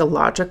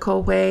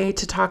psychological way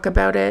to talk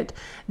about it.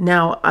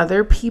 Now,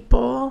 other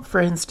people, for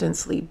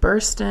instance, Lee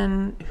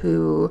Burstyn,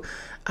 who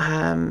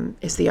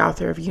is the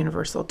author of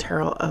Universal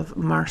Tarot of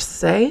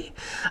Marseille,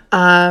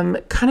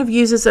 kind of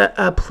uses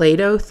a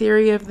Plato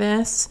theory of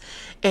this.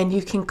 And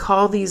you can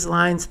call these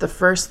lines, the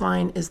first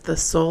line is the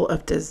soul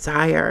of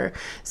desire.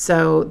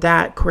 So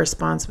that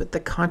corresponds with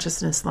the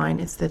consciousness line.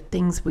 It's the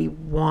things we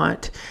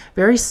want.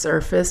 Very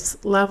surface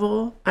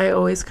level. I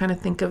always kind of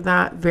think of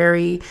that.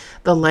 Very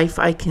the life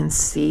I can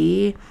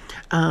see.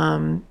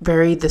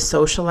 Very the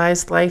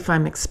socialized life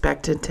I'm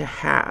expected to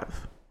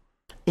have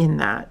in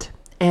that.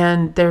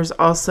 And there's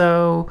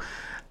also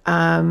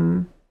a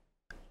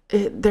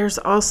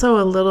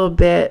little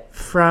bit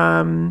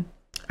from,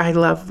 I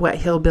love what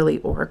Hillbilly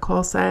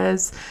Oracle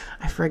says.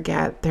 I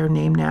forget their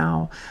name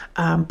now.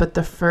 But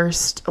the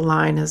first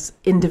line is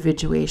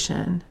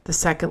individuation. The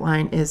second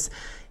line is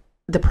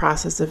the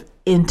process of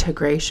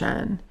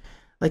integration.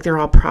 Like they're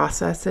all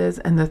processes.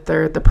 And the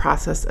third, the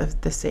process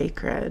of the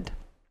sacred.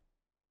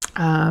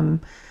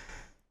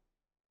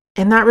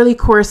 And that really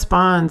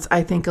corresponds,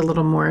 I think, a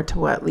little more to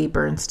what Lee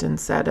Burstyn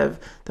said of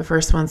the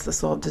first one's the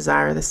soul of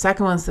desire. The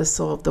second one's the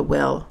soul of the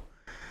will.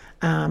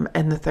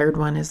 And the third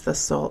one is the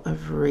soul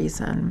of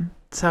reason.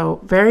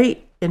 So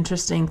very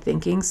interesting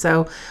thinking.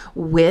 So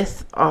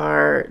with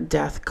our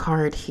death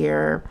card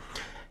here,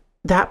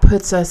 that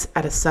puts us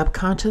at a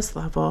subconscious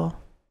level.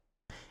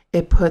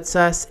 It puts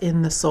us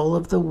in the soul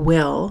of the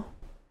will.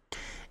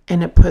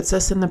 And it puts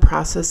us in the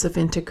process of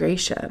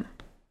integration.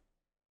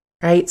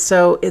 Right?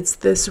 So it's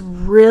this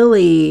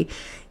really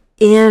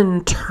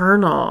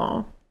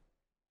internal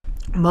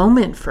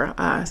moment for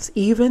us,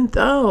 even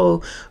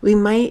though we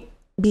might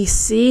be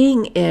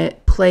seeing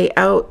it play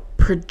out,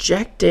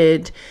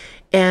 projected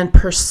and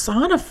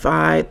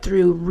personified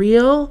through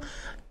real,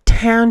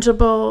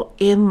 tangible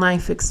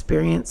in-life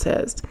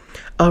experiences.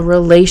 A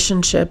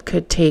relationship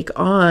could take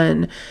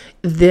on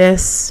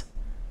this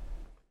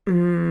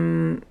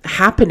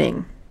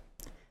happening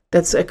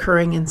that's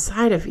occurring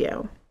inside of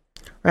you,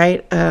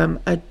 right?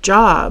 A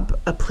job,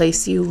 a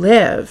place you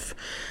live,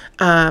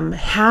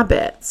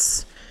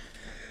 habits,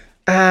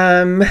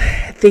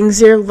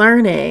 things you're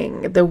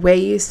learning, the way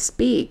you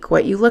speak,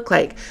 what you look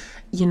like.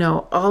 You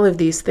know, all of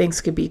these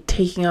things could be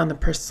taking on the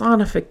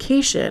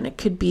personification. It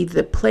could be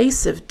the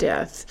place of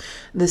death,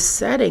 the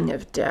setting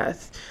of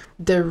death,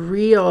 the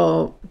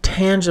real,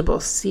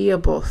 tangible,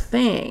 seeable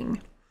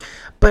thing.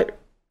 But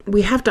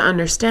we have to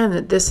understand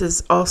that this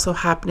is also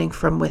happening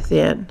from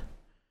within,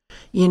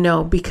 you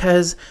know,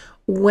 because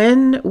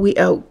when we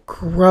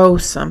outgrow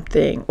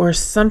something or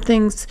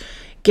something's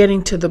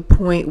getting to the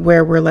point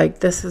where we're like,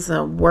 this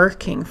isn't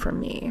working for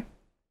me,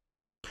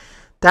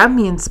 that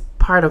means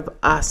part of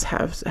us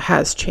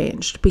has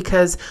changed,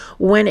 because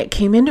when it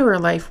came into our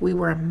life, we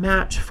were a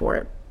match for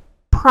it.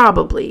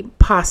 Probably,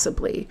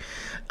 possibly.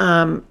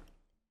 And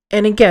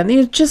again,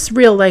 these are just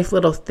real life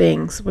little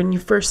things. When you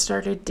first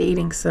started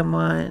dating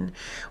someone,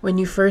 when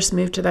you first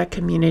moved to that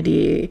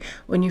community,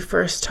 when you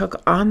first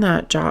took on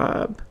that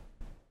job,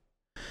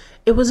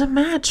 it was a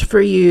match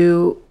for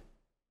you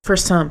for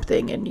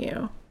something in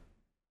you.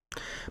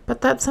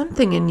 But that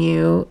something in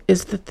you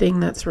is the thing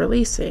that's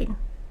releasing.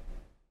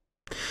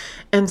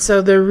 And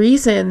so the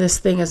reason this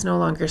thing is no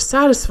longer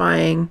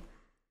satisfying,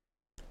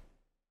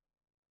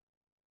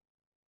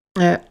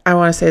 I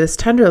want to say this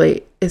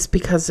tenderly, is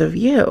because of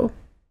you.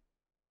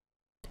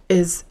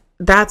 Is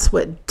that's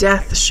what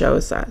death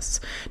shows us.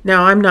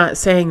 Now, I'm not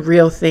saying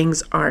real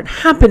things aren't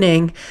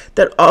happening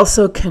that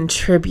also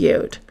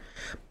contribute.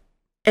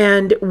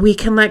 And we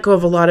can let go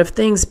of a lot of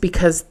things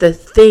because the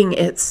thing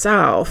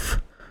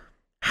itself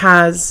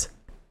has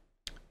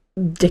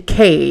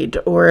decayed,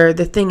 or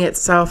the thing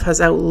itself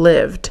has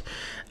outlived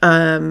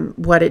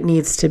what it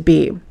needs to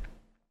be.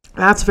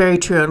 That's very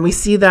true. And we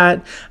see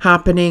that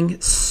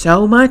happening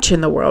so much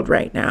in the world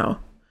right now.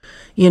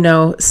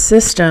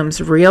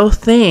 Systems, real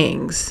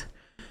things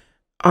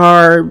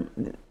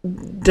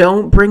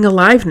don't bring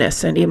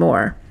aliveness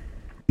anymore.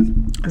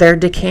 They're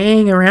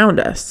decaying around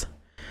us.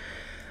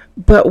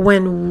 But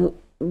when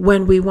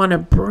we want to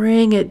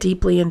bring it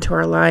deeply into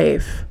our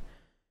life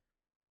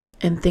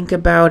and think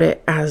about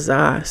it as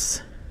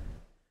us,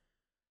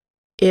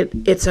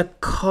 it's a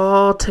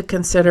call to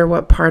consider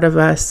what part of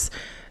us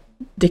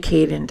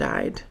decayed and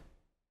died.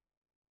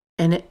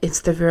 And it's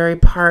the very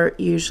part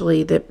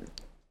usually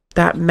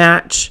that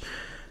match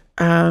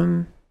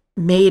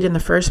made in the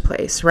first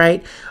place,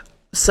 right?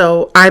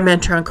 So I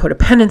mentor on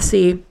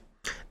codependency.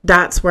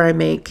 That's where I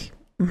make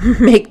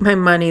my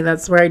money.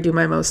 That's where I do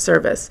my most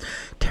service.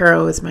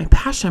 Tarot is my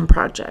passion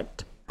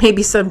project.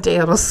 Maybe someday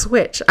it'll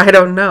switch. I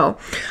don't know.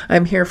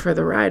 I'm here for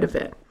the ride of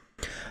it.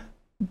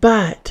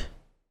 But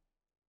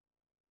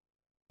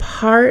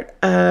part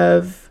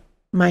of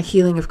my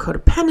healing of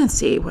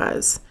codependency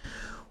was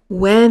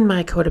when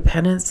my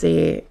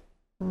codependency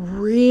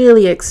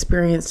really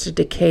experienced a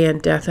decay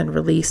and death and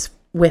release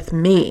with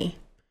me.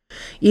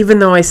 Even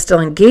though I still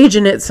engage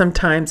in it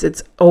sometimes,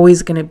 it's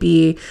always going to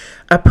be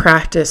a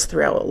practice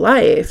throughout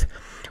life.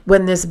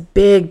 When this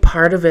big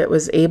part of it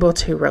was able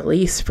to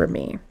release for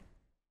me,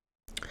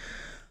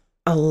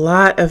 a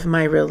lot of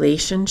my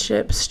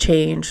relationships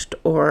changed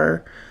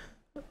or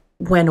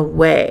went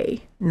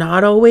away.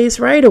 Not always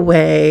right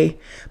away,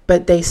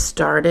 but they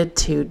started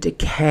to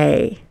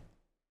decay.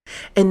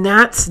 And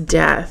that's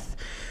death.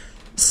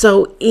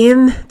 So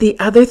the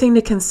other thing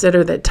to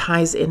consider that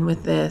ties in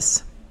with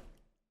this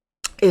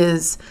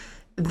is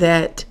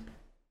that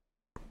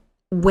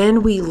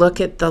when we look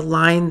at the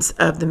lines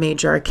of the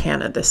major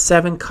arcana, the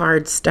 7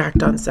 cards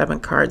stacked on 7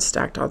 cards,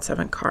 stacked on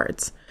 7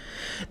 cards,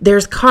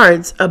 there's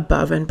cards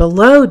above and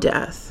below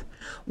death.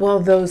 Well,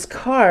 those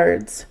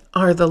cards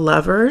are the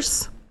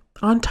Lovers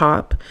on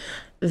top,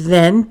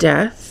 then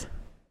death,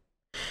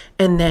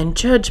 and then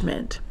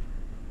judgment.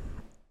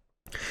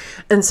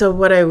 And so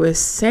what I was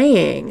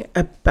saying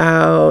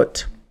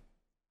about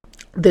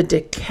the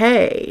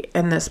decay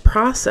and this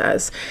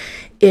process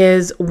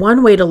is,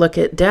 one way to look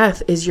at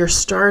death is you're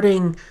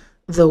starting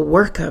the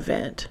work of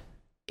it.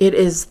 It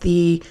is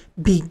the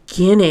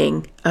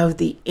beginning of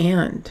the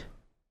end.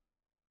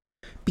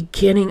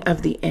 Beginning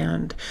of the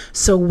end.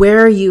 So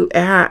where are you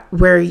at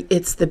where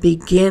it's the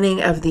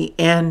beginning of the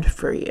end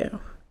for you?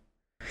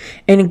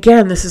 And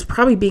again, this is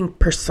probably being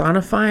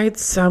personified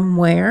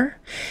somewhere.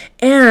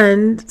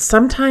 And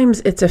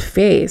sometimes it's a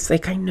phase.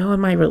 Like I know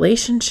in my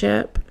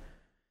relationship,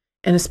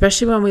 and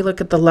especially when we look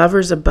at the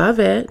Lovers above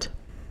it,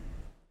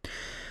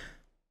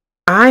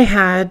 I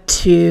had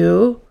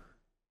to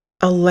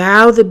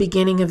allow the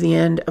beginning of the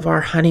end of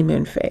our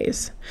honeymoon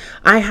phase.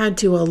 I had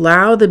to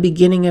allow the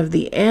beginning of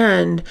the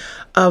end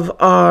of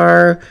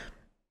our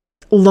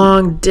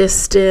long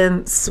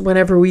distance.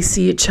 Whenever we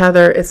see each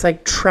other, it's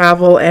like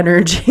travel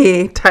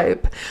energy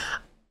type.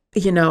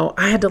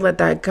 I had to let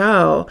that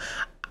go.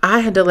 I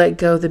had to let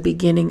go the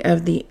beginning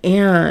of the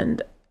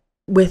end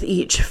with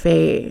each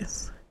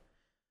phase.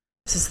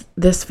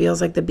 This feels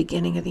like the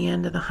beginning of the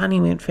end of the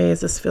honeymoon phase.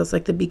 This feels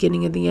like the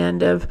beginning of the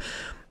end of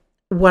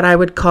what I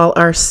would call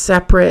our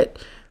separate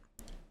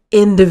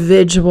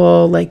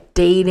individual, like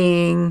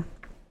dating,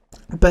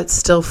 but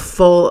still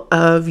full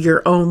of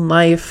your own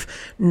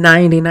life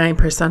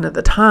 99% of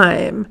the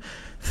time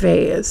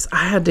phase.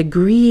 I had to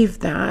grieve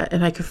that,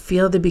 and I could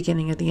feel the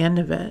beginning of the end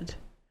of it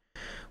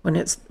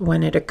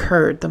when it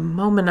occurred, the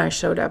moment I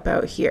showed up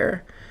out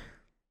here,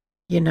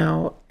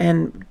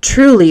 and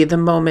truly the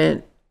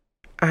moment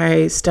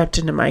I stepped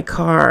into my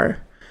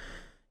car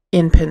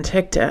in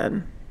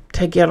Penticton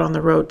to get on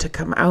the road to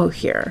come out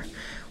here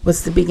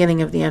was the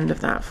beginning of the end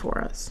of that for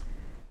us.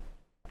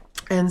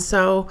 And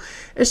so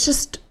it's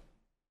just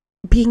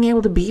being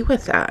able to be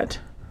with that,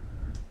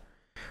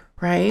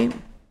 right?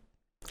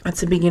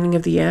 That's the beginning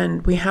of the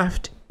end. We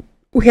have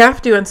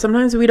to, and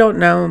sometimes we don't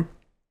know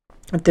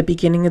at the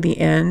beginning of the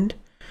end,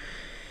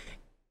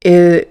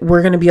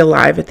 we're going to be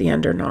alive at the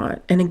end or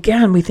not. And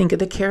again, we think of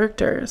the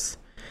characters.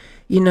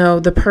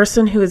 The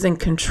person who is in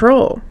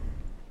control,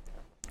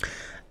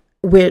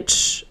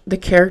 which the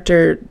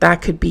character,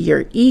 that could be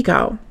your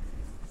ego,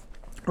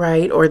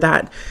 right? Or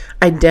that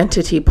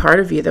identity part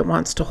of you that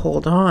wants to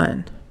hold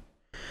on,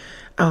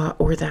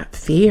 or that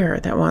fear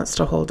that wants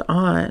to hold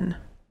on.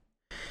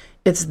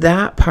 It's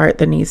that part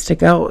that needs to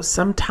go.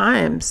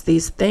 Sometimes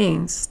these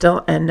things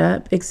still end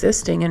up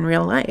existing in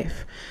real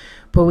life,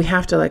 but we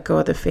have to let go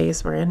of the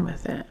phase we're in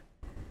with it.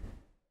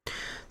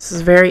 This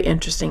is very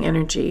interesting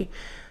energy.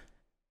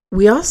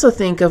 We also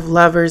think of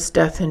Lovers,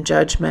 death, and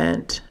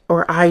judgment,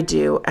 or I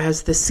do,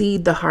 as the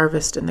seed, the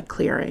harvest, and the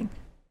clearing.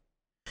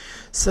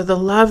 So the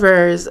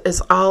Lovers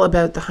is all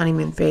about the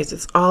honeymoon phase.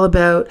 It's all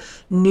about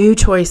new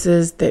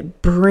choices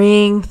that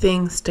bring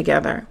things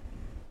together.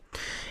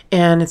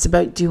 And it's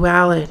about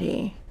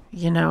duality,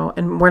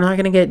 and we're not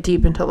going to get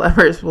deep into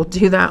Lovers. We'll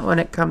do that when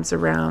it comes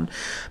around.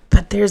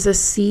 But there's a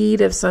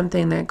seed of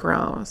something that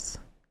grows.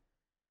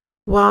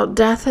 While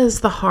death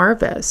is the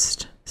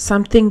harvest,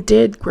 something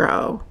did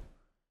grow.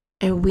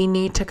 And we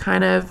need to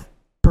kind of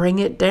bring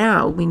it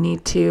down. We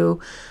need to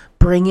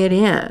bring it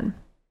in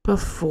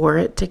before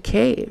it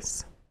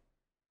decays.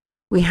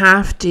 We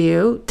have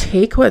to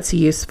take what's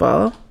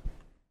useful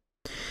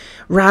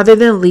rather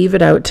than leave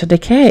it out to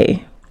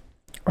decay,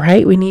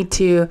 right? We need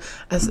to,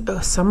 as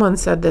someone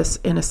said this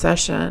in a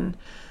session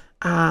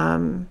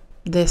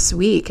this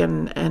week,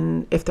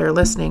 and if they're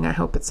listening, I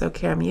hope it's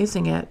okay, I'm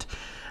using it,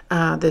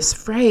 this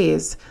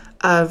phrase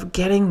of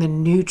getting the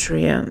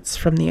nutrients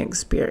from the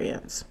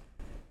experience,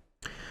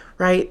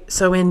 right?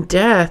 So in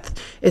death,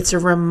 it's a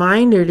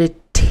reminder to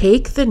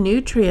take the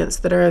nutrients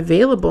that are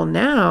available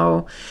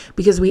now,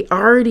 because we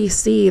already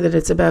see that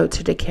it's about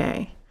to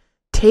decay.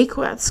 Take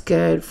what's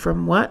good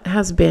from what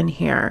has been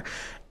here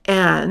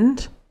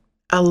and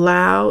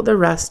allow the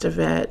rest of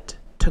it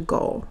to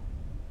go.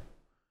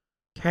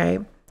 Okay?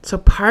 So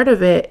part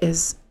of it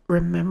is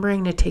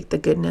remembering to take the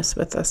goodness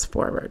with us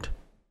forward.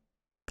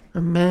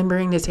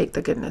 Remembering to take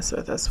the goodness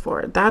with us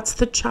forward. That's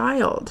the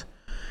child,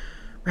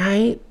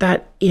 right?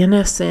 That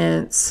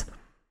innocence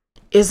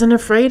isn't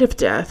afraid of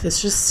death.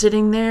 It's just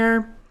sitting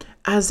there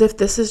as if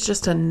this is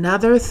just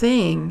another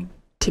thing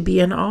to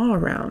be in awe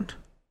around.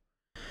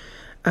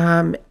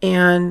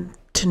 And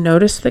to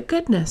notice the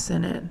goodness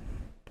in it,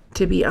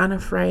 to be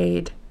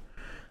unafraid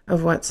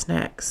of what's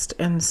next.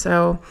 And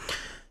so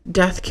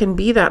death can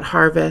be that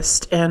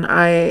harvest. And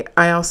I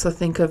also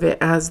think of it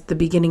as the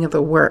beginning of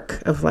the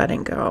work of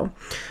letting go.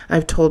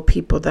 I've told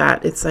people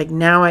that it's like,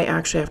 now I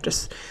actually have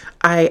to,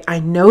 I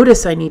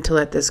notice I need to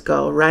let this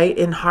go, right?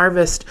 In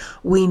harvest,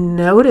 we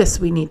notice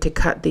we need to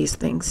cut these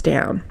things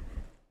down.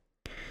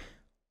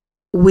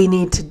 We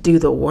need to do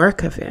the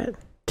work of it,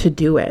 to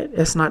do it.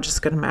 It's not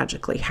just going to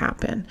magically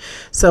happen.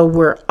 So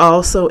we're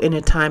also in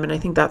a time, and I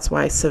think that's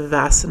why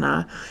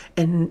Savasana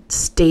and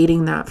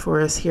stating that for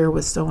us here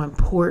was so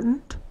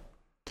important,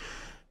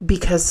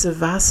 because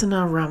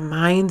Savasana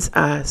reminds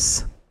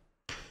us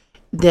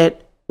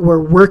that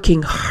we're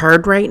working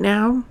hard right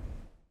now.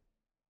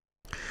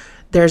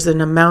 There's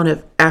an amount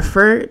of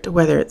effort,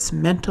 whether it's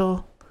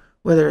mental,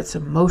 whether it's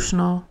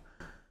emotional,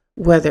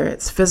 whether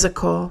it's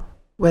physical,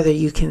 whether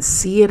you can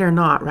see it or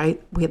not,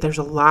 right? There's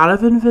a lot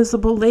of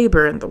invisible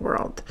labor in the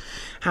world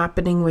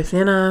happening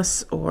within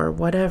us or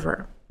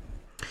whatever,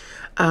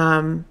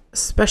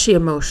 especially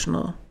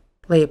emotional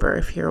labor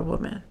if you're a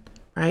woman,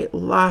 right?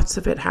 Lots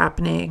of it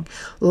happening.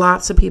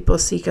 Lots of people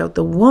seek out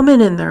the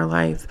woman in their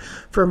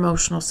life for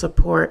emotional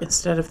support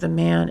instead of the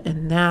man,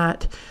 and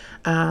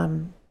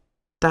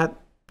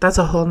that's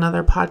a whole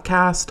nother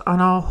podcast on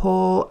a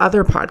whole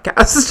other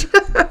podcast.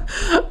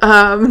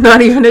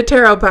 Not even a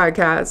tarot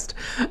podcast.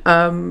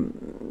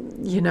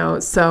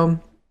 So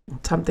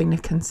something to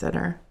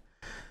consider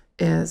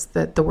is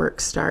that the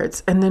work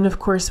starts. And then, of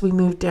course, we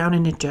move down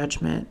into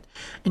judgment.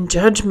 And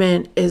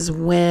judgment is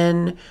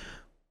when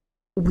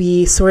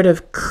we sort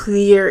of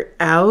clear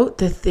out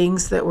the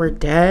things that were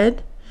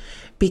dead,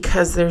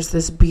 because there's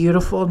this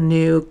beautiful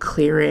new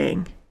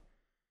clearing.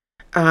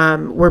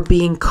 We're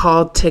being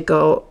called to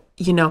go,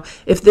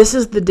 if this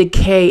is the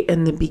decay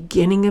and the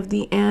beginning of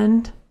the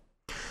end,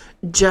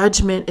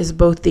 judgment is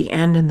both the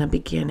end and the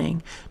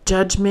beginning.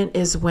 Judgment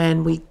is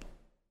when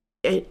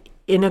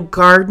in a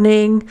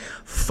gardening,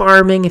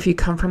 farming, if you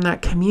come from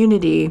that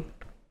community,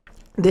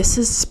 this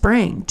is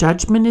spring.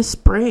 Judgment is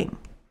spring.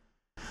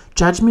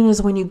 Judgment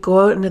is when you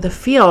go out into the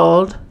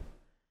field,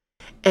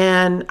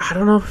 and I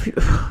don't know if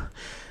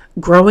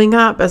growing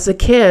up as a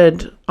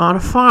kid on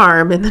a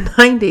farm in the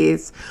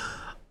 90s,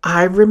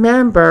 I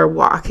remember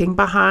walking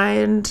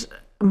behind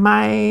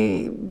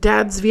my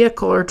dad's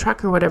vehicle or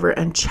truck or whatever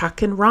and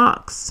chucking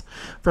rocks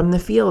from the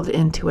field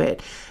into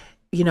it,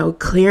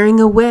 clearing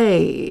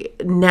away.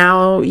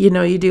 Now,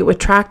 you do it with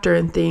tractor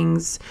and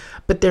things,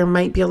 but there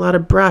might be a lot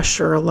of brush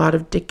or a lot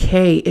of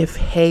decay if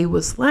hay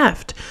was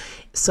left.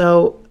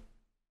 So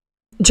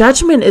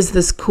judgment is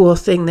this cool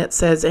thing that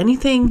says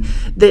anything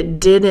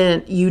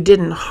that you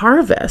didn't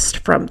harvest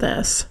from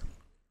this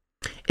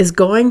is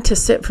going to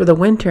sit for the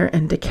winter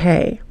and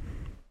decay.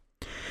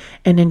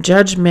 And in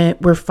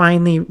judgment, we're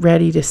finally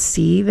ready to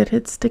see that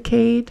it's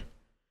decayed.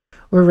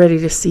 We're ready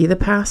to see the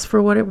past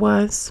for what it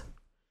was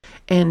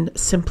and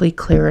simply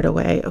clear it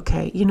away.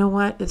 Okay, you know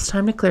what? It's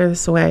time to clear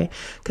this away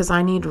because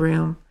I need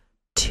room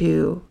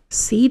to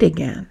seed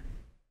again,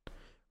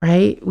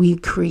 right? We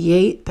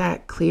create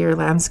that clear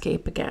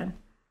landscape again.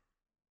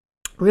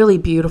 Really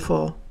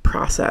beautiful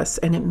process.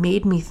 And it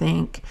made me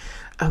think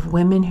of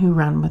Women Who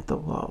Run with the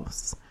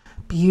Wolves.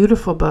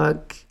 Beautiful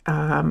book.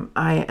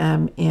 I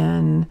am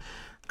in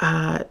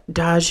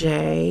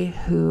Daje,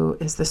 who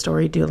is the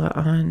story doula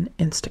on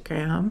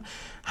Instagram,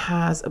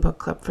 has a book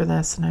club for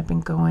this, and I've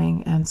been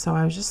going. And so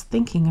I was just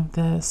thinking of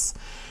this.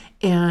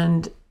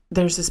 And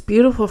there's this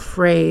beautiful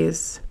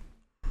phrase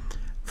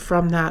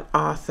from that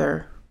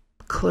author,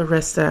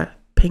 Clarissa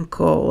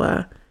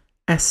Pinkola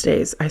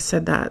Estes. I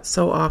said that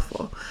so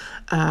awful.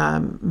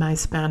 My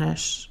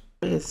Spanish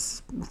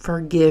is,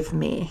 forgive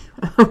me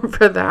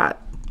for that.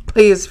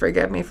 Please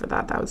forgive me for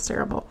that. That was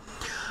terrible.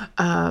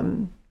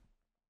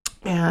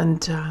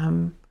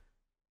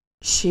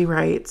 She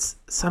writes,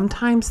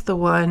 sometimes the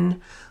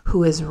one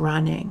who is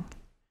running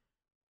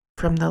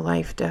from the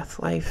life, death,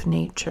 life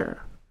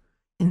nature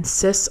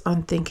insists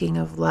on thinking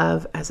of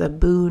love as a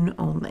boon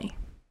only.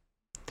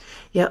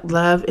 Yet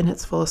love in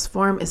its fullest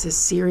form is a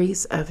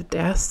series of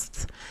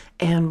deaths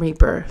and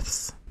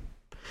rebirths.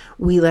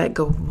 We let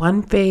go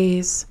one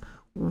phase,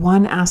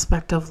 one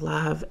aspect of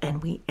love,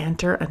 and we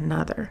enter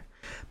another.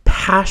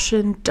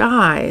 Passion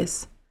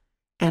dies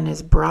and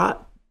is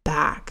brought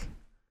back.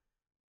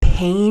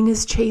 Pain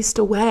is chased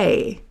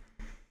away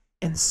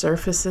and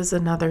surfaces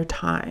another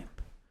time.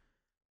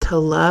 To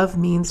love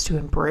means to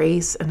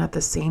embrace and at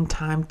the same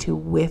time to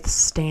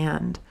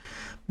withstand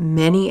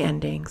many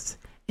endings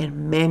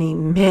and many,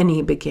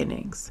 many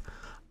beginnings,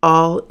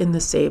 all in the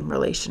same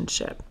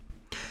relationship.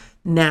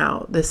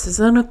 Now, this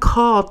isn't a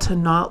call to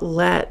not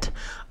let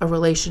a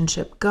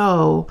relationship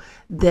go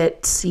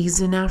that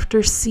season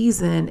after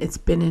season it's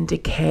been in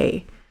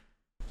decay.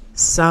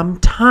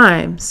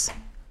 Sometimes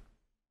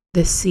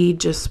the seed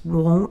just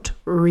won't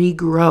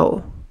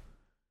regrow.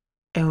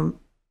 And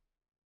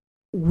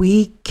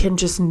we can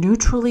just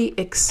neutrally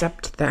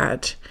accept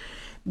that,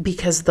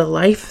 because the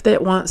life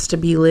that wants to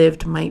be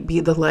lived might be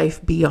the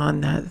life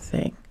beyond that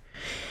thing.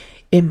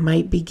 It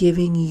might be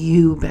giving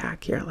you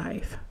back your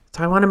life.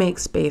 So I want to make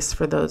space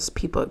for those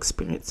people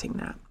experiencing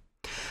that.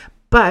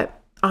 But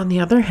on the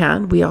other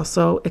hand, we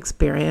also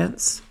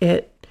experience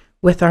it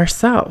with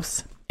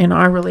ourselves, in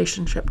our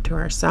relationship to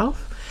ourselves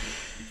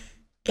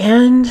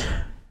and,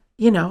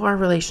 our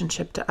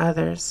relationship to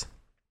others.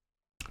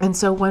 And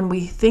so when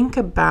we think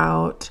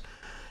about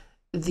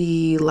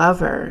the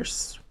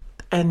lovers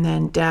and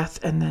then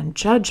death and then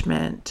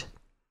judgment,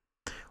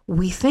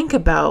 we think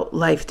about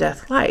life,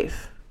 death,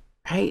 life,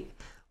 right?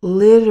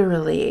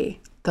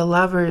 Literally, the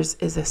lovers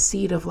is a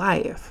seed of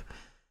life.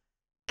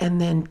 And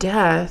then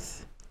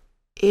death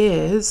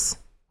is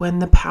when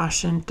the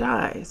passion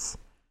dies.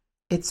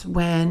 It's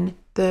when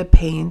the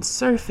pain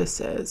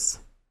surfaces.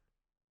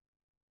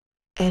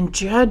 And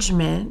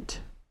judgment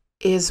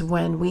is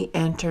when we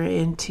enter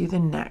into the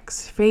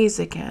next phase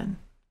again.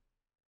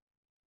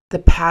 The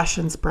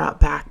passion's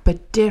brought back,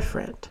 but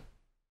different.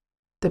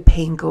 The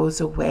pain goes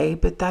away,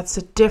 but that's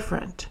a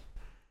different,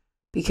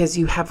 because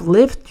you have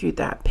lived through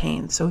that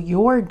pain, so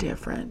you're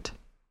different.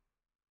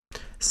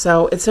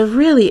 So it's a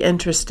really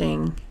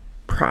interesting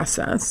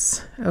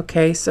process.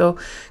 Okay, so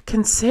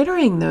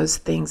considering those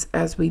things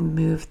as we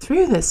move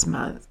through this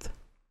month,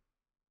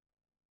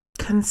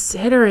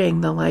 considering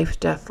the life,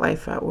 death,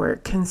 life at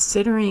work,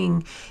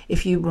 considering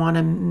if you want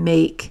to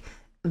make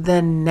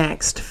the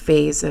next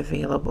phase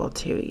available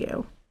to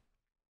you.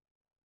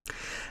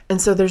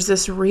 And so there's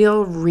this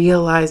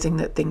realizing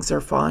that things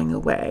are falling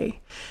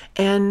away.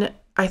 And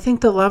I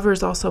think the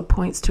lovers also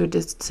points to a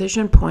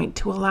decision point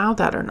to allow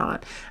that or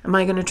not. Am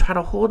I going to try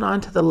to hold on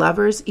to the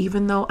lovers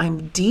even though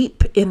I'm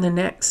deep in the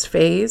next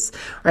phase,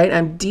 right?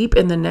 I'm deep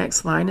in the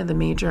next line of the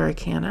major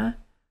arcana.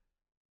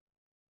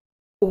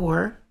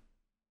 Or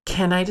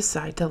can I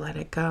decide to let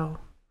it go?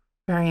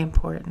 Very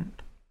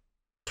important.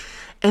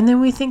 And then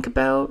we think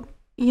about,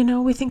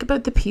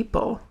 the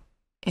people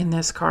in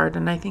this card.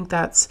 And I think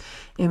that's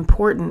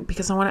important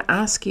because I want to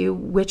ask you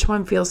which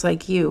one feels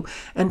like you.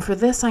 And for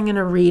this, I'm going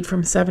to read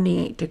from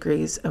 78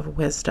 Degrees of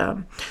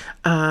Wisdom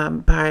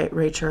by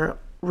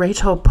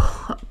Rachel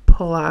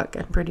Pollack.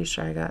 I'm pretty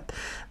sure I got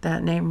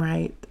that name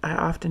right. I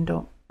often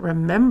don't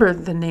remember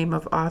the name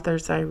of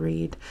authors I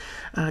read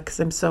because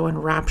I'm so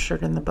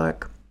enraptured in the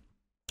book.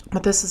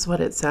 But this is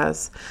what it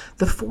says.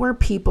 The 4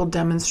 people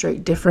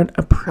demonstrate different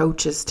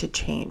approaches to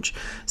change.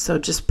 So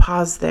just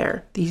pause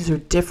there. These are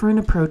different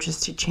approaches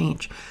to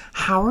change.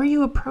 How are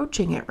you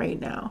approaching it right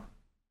now?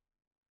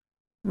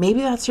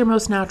 Maybe that's your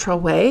most natural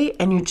way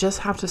and you just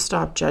have to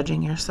stop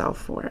judging yourself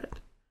for it.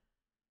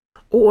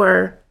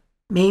 Or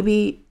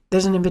maybe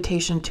there's an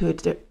invitation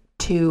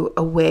to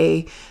a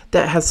way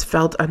that has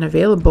felt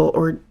unavailable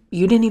or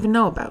you didn't even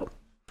know about.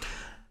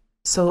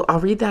 So I'll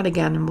read that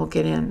again and we'll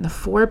get in. The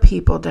 4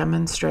 people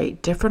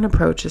demonstrate different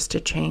approaches to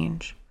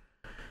change.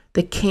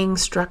 The king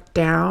struck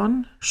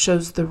down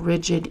shows the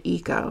rigid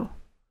ego,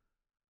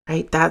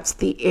 right? That's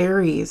the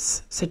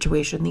Aries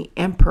situation, the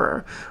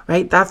emperor,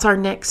 right? That's our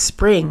next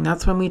spring.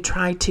 That's when we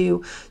try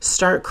to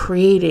start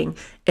creating,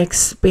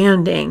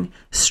 expanding,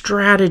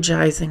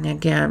 strategizing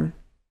again,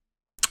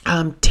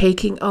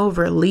 taking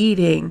over,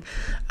 leading,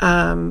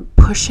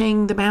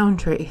 pushing the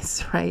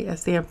boundaries, right?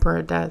 As the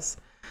emperor does.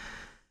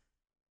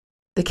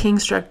 The king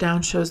struck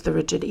down shows the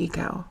rigid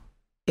ego.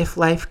 If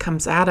life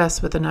comes at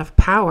us with enough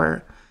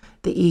power,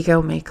 the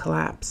ego may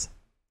collapse.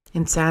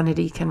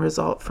 Insanity can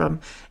result from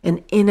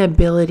an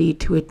inability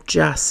to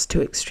adjust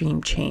to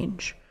extreme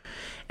change.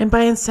 And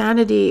by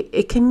insanity,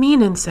 it can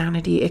mean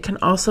insanity. It can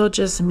also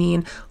just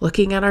mean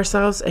looking at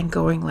ourselves and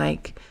going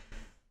like,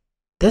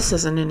 this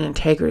isn't an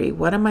integrity.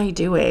 What am I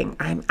doing?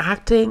 I'm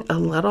acting a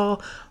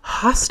little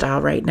hostile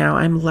right now.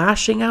 I'm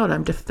lashing out.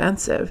 I'm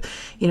defensive.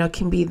 It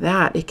can be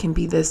that. It can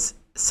be this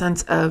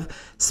sense of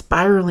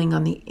spiraling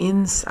on the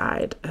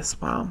inside as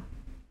well.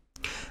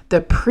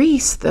 The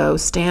priest, though,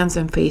 stands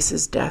and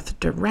faces death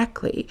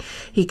directly.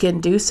 He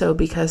can do so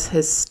because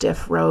his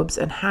stiff robes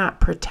and hat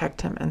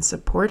protect him and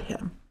support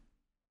him.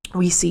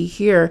 We see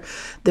here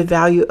the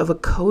value of a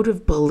code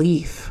of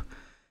belief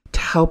to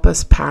help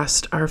us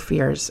past our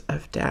fears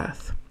of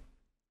death.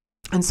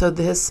 And so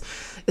this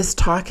is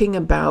talking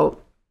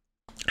about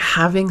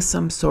having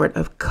some sort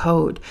of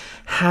code,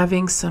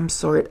 having some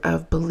sort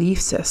of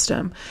belief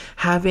system,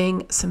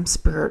 having some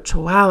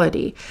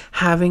spirituality,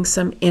 having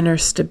some inner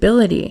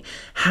stability,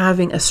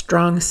 having a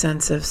strong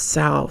sense of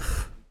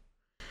self,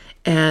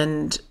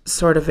 and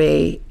sort of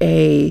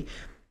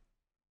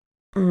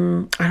I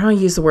don't want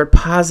to use the word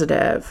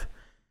positive,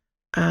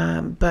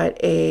 but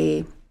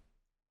a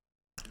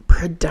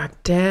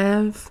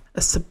productive,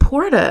 a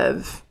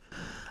supportive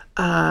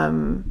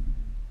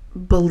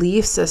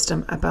belief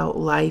system about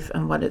life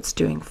and what it's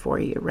doing for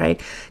you,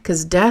 right?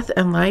 Because death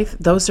and life,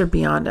 those are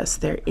beyond us.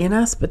 They're in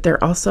us, but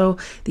they're also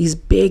these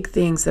big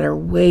things that are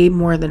way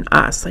more than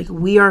us. Like,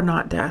 we are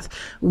not death,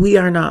 we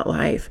are not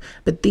life,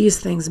 but these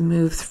things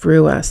move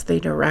through us,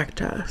 they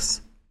direct us.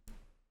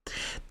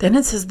 Then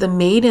it says the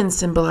maiden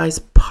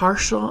symbolized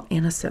partial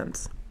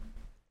innocence.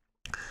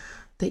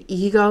 The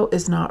ego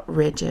is not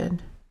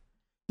rigid,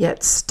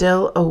 yet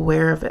still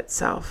aware of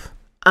itself,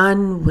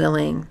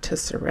 unwilling to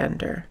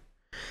surrender.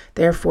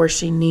 Therefore,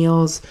 she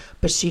kneels,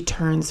 but she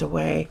turns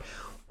away.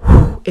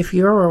 If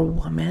you're a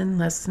woman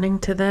listening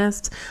to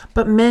this,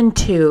 but men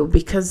too,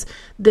 because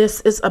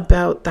this is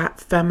about that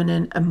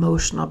feminine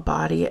emotional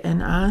body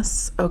in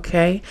us,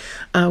 okay?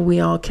 We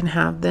all can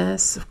have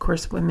this. Of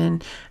course,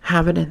 women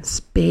have it in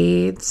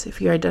spades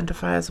if you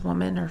identify as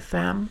woman or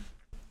femme.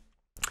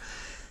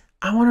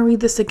 I want to read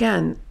this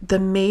again. The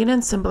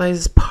maiden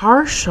symbolizes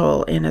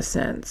partial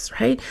innocence,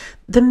 right?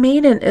 The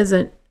maiden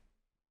isn't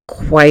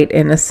quite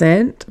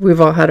innocent. We've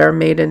all had our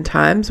maiden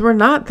times. We're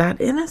not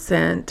that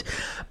innocent,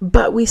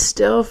 but we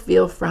still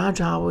feel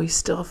fragile. We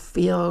still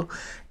feel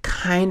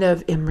kind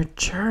of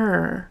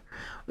immature,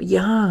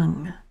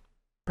 young,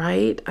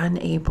 right?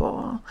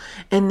 Unable.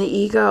 And the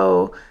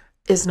ego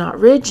is not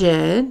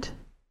rigid,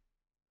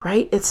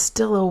 right? It's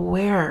still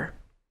aware.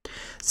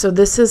 So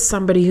this is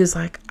somebody who's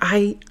like,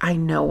 I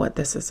know what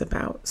this is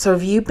about. So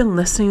if you've been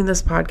listening to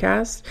this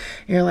podcast,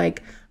 you're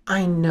like,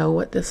 I know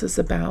what this is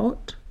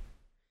about,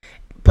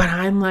 but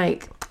I'm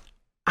like,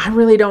 I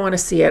really don't want to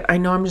see it. I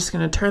know I'm just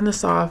going to turn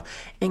this off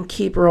and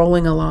keep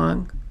rolling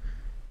along.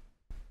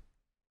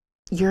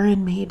 You're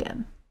in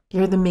maiden.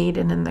 You're the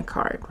maiden in the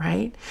card,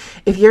 right?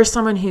 If you're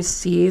someone who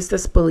sees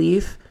this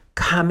belief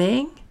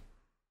coming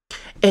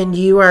and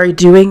you are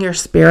doing your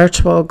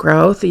spiritual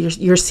growth,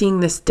 you're seeing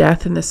this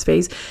death in this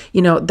phase,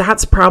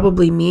 that's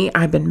probably me.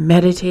 I've been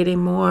meditating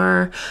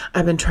more.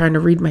 I've been trying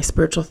to read my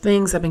spiritual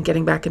things. I've been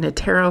getting back into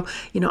tarot.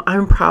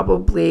 I'm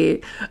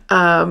probably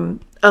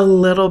a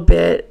little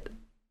bit,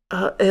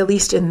 at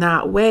least in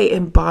that way,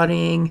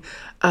 embodying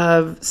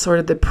of sort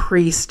of the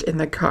priest in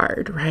the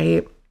card,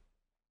 right?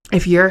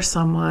 If you're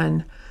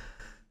someone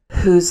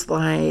who's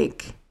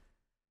like,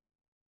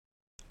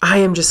 I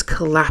am just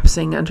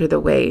collapsing under the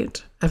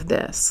weight of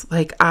this.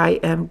 Like,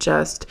 I'm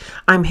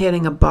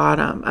hitting a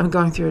bottom. I'm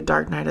going through a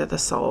dark night of the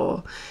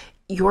soul.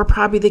 You're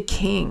probably the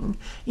king.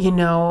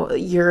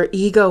 Your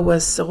ego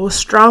was so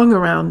strong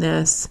around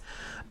this,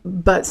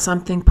 but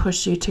something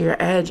pushed you to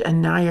your edge and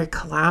now you're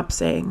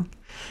collapsing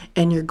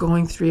and you're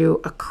going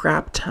through a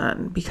crap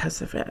ton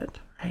because of it,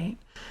 right?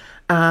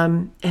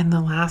 And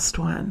the last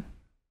one,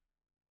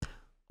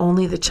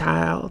 only the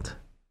child,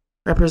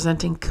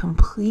 representing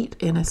complete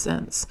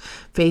innocence,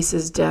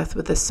 faces death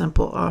with a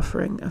simple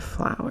offering of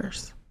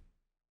flowers.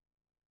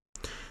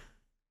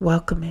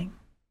 Welcoming,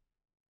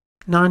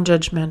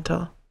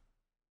 non-judgmental,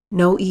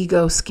 no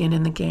ego skin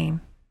in the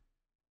game.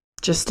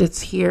 Just, it's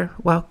here,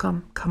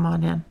 welcome, come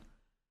on in.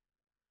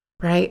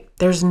 Right?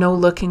 There's no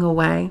looking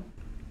away,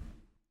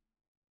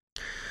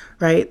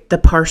 right? The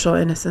partial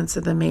innocence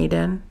of the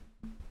maiden,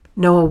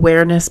 no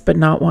awareness, but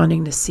not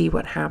wanting to see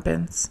what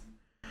happens.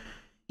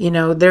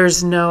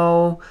 There's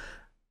no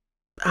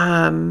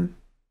trying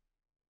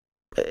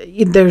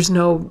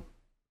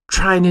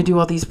to do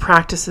all these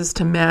practices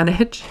to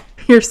manage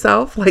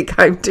yourself like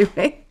I'm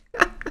doing,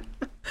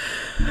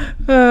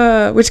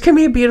 which can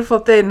be a beautiful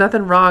thing.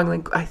 Nothing wrong.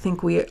 Like, I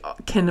think we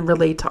can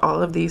relate to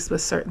all of these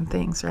with certain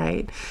things,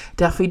 right?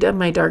 Definitely done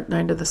my dark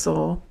night of the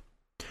soul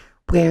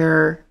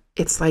where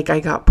it's like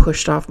I got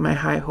pushed off my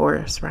high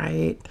horse,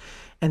 right?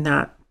 And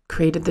that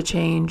created the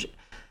change.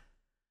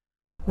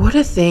 What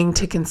a thing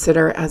to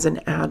consider as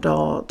an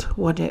adult,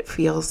 what it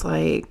feels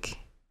like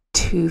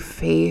to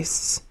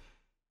face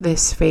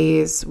this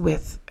phase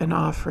with an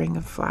offering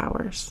of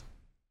flowers.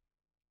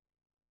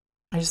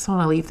 I just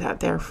want to leave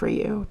that there for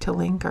you to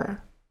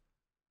linger.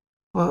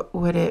 What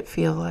would it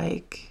feel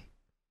like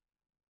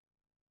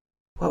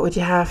What would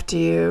you have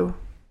to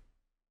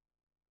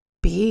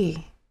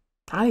be?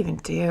 Not even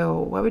do.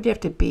 What would you have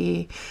to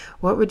be?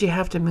 What would you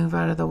have to move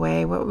out of the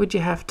way? What would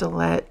you have to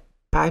let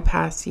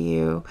bypass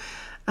you?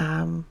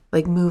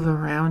 Like move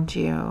around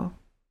you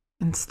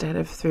instead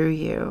of through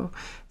you,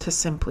 to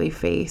simply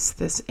face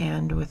this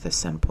end with a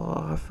simple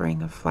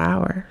offering of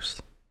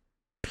flowers.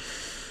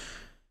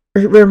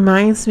 It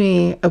reminds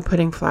me of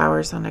putting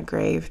flowers on a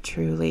grave.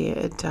 Truly,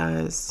 it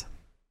does.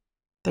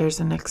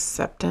 There's an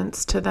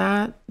acceptance to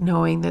that,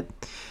 knowing that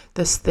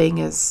this thing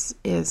is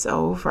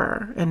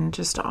over, and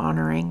just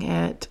honoring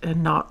it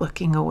and not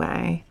looking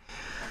away.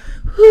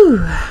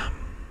 Whew.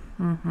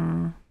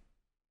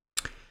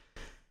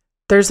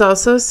 There's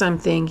also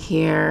something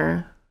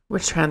here. We're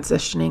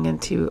transitioning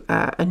into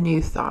a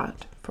new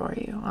thought for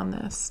you on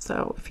this.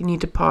 So if you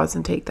need to pause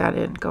and take that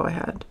in, go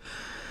ahead.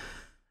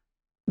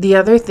 The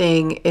other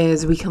thing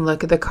is we can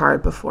look at the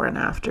card before and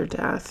after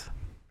death.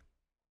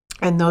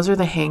 And those are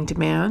the Hanged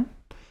Man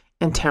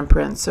and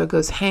Temperance. So it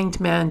goes Hanged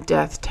Man,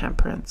 Death,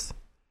 Temperance.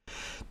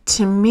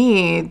 To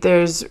me,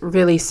 there's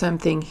really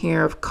something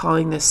here of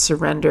calling this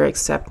surrender,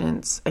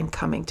 acceptance, and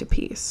coming to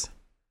peace.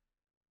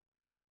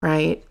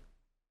 Right?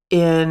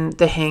 In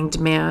the Hanged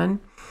Man,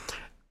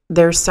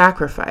 there's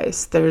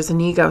sacrifice. There's an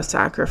ego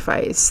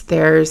sacrifice.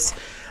 There's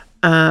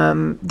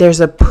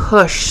a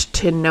push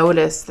to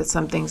notice that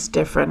something's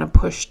different, a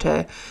push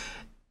to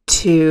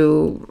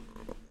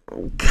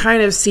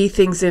kind of see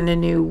things in a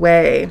new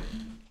way.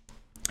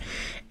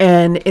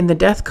 And in the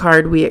death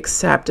card, we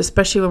accept,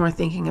 especially when we're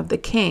thinking of the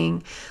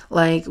king,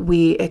 like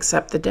we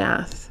accept the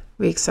death,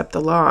 we accept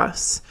the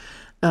loss,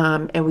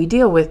 and we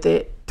deal with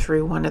it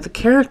through one of the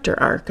character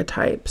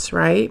archetypes,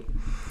 right?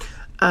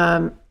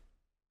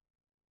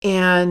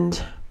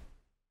 And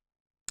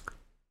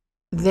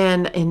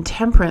then in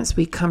Temperance,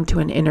 we come to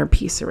an inner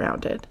peace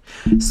around it.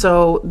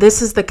 So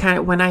this is the kind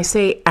of, when I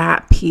say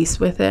at peace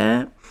with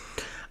it,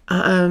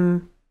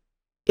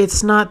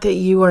 it's not that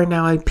you are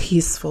now a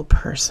peaceful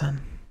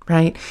person,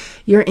 right?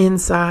 Your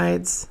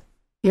insides,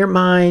 your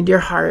mind, your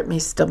heart may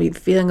still be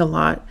feeling a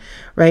lot,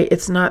 right?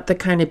 It's not the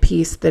kind of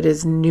peace that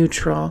is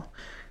neutral,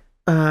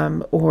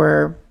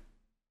 or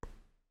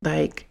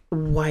like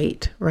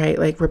white, right?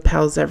 Like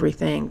repels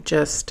everything,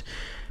 just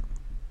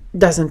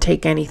doesn't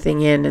take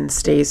anything in and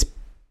stays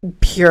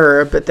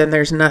pure, but then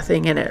there's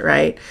nothing in it,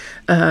 right?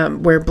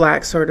 Where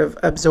black sort of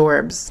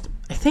absorbs.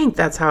 I think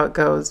that's how it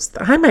goes.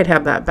 I might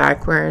have that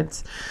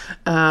backwards.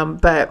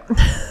 But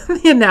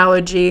the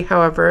analogy,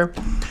 however,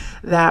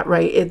 that,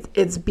 right,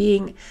 it's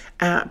being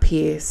at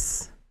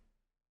peace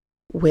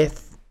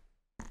with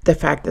the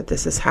fact that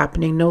this is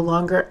happening, no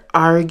longer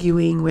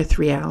arguing with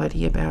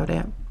reality about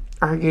it,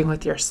 arguing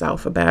with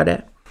yourself about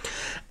it.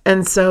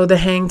 And so the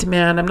Hanged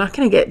Man, I'm not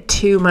going to get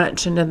too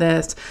much into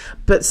this,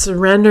 but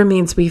surrender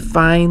means we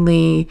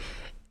finally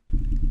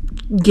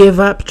give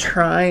up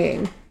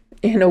trying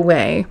in a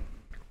way,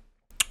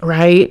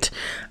 right?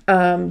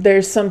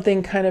 There's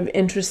something kind of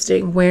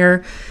interesting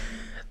where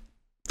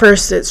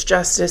first it's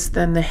justice,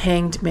 then the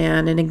Hanged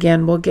Man. And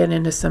again, we'll get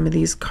into some of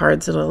these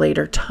cards at a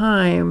later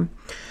time.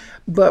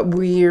 But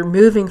we're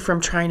moving from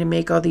trying to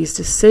make all these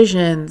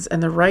decisions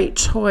and the right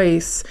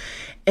choice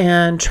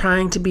and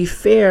trying to be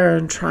fair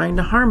and trying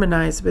to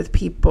harmonize with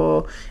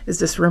people. Is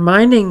this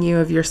reminding you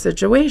of your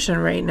situation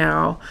right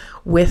now?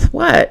 With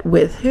what?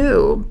 With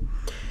who?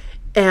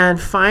 And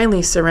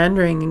finally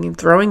surrendering and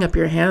throwing up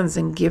your hands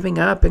and giving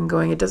up and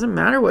going, it doesn't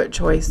matter what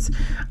choice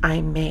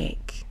I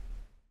make.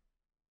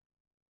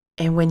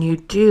 And when you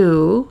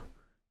do,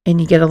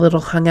 and you get a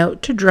little hung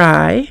out to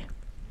dry,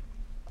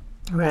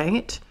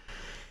 right?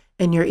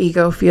 And your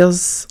ego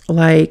feels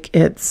like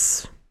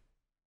it's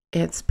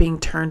being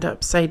turned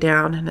upside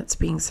down and it's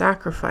being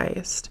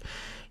sacrificed,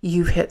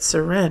 you've hit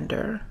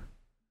surrender.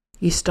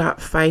 You stop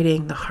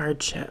fighting the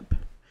hardship.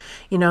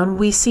 You know, and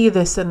we see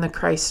this in the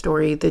Christ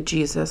story, the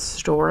Jesus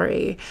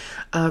story.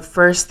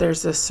 First,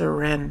 there's a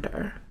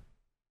surrender.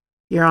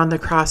 You're on the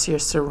cross, you're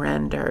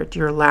surrendered.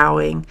 You're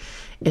allowing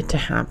it to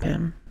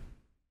happen.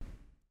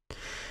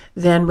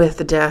 Then with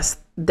the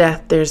death,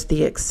 there's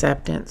the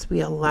acceptance.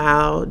 We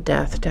allow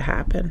death to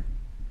happen.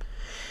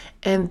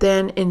 And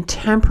then in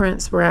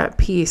Temperance, we're at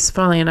peace.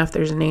 Funnily enough,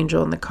 there's an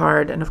angel in the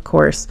card. And of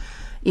course,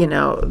 you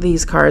know,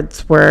 these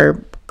cards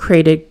were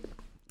created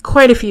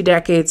quite a few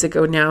decades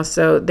ago now.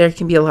 So there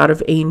can be a lot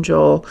of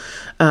angel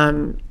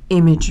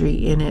imagery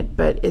in it.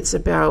 But it's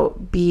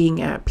about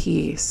being at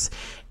peace.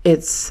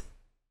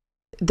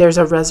 There's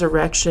a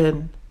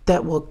resurrection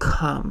that will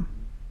come.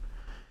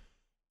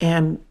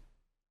 And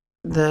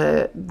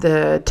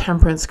the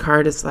Temperance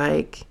card is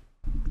like,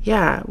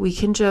 yeah, we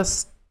can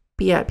just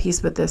be at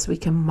peace with this. We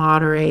can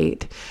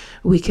moderate.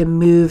 We can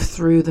move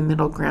through the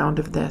middle ground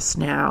of this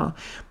now.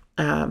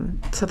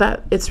 So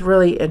that it's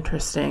really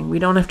interesting. We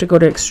don't have to go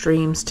to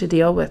extremes to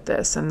deal with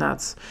this, and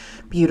that's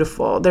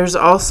beautiful. There's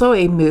also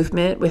a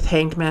movement with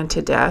Hanged Man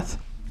to Death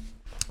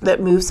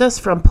that moves us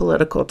from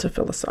political to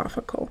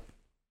philosophical.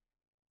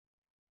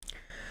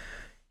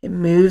 It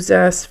moves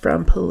us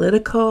from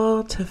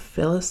political to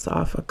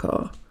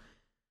philosophical,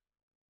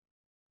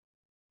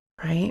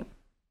 right?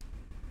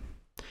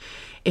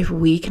 If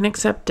we can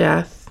accept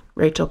death,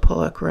 Rachel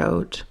Pollack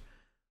wrote,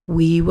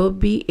 we will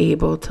be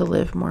able to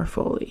live more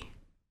fully.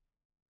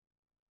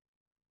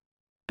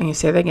 I'm going to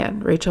say that again,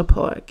 Rachel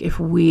Pollack. If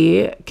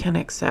we can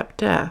accept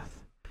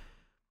death,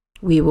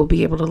 we will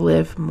be able to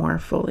live more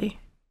fully.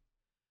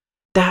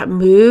 That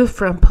move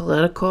from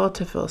political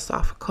to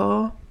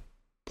philosophical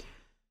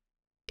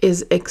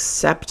is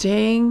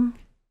accepting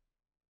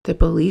the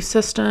belief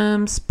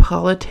systems,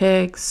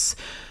 politics,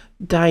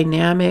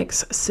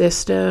 dynamics,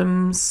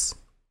 systems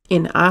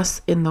in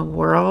us, in the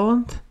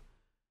world,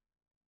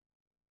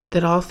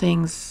 that all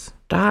things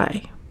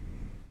die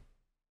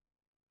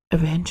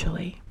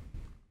eventually,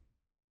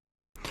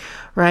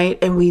 right?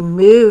 And we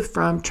move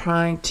from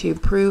trying to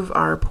prove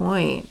our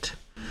point.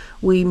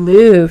 We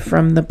move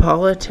from the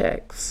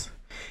politics.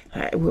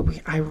 I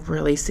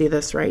really see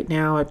this right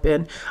now.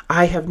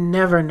 I have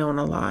never known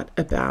a lot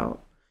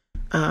about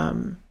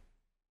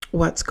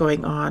what's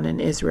going on in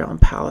Israel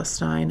and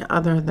Palestine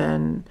other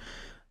than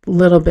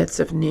little bits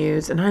of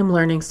news. And I'm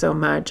learning so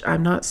much.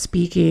 I'm not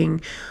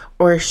speaking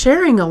or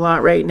sharing a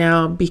lot right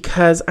now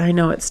because I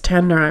know it's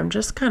tender. I'm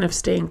just kind of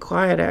staying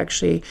quiet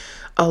actually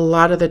a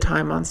lot of the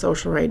time on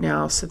social right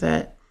now so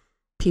that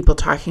people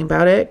talking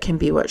about it can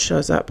be what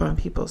shows up on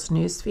people's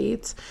news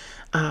feeds.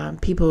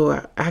 People who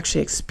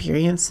actually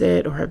experience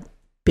it or have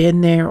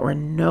been there or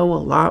know a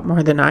lot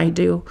more than I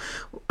do.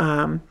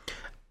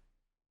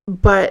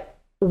 But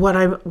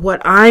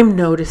what I'm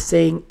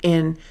noticing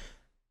in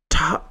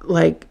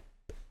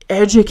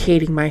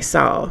educating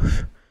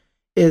myself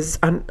is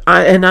an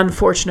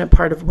unfortunate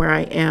part of where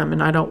I am,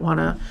 and I don't want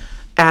to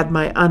add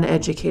my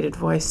uneducated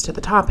voice to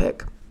the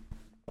topic.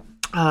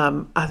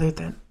 Other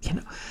than,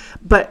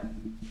 but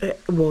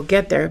we'll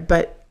get there.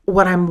 But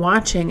what I'm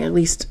watching, at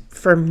least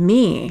for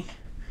me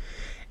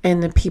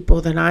and the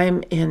people that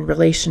I'm in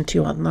relation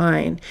to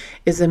online,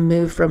 is a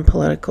move from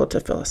political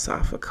to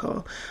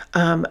philosophical,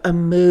 a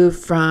move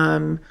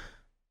from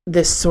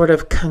this sort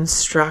of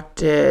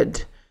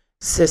constructed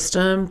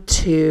system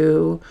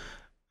to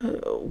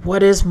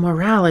what is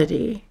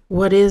morality?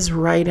 What is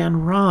right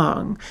and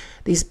wrong?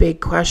 These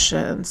big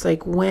questions,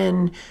 like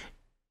when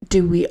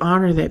do we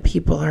honor that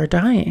people are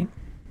dying?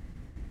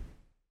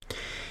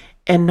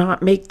 And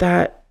not make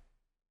that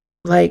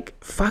like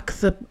fuck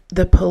the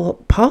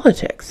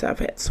politics of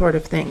it sort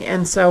of thing.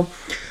 And so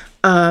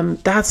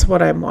that's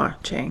what I'm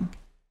watching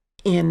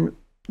in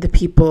the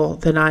people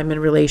that I'm in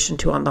relation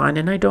to online.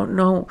 And I don't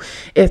know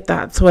if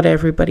that's what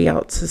everybody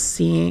else is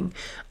seeing.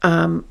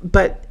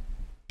 But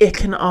it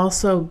can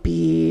also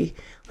be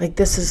like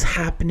this is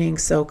happening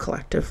so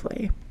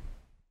collectively.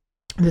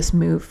 This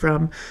move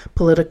from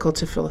political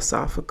to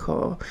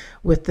philosophical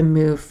with the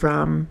move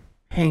from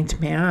hanged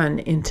man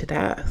into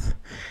death.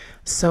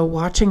 So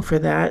watching for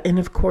that, and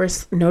of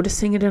course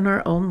noticing it in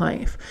our own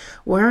life.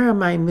 Where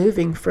am I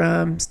moving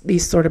from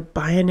these sort of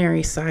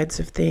binary sides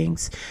of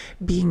things,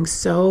 being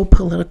so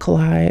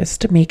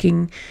politicalized,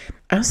 making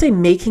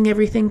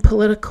everything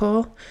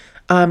political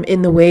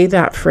in the way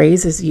that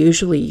phrase is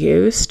usually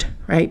used,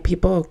 right?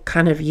 People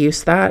kind of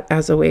use that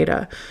as a way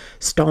to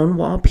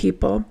stonewall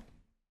people.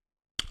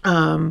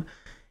 And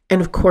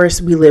of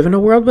course we live in a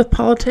world with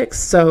politics,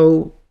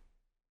 so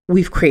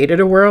we've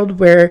created a world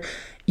where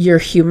your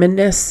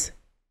humanness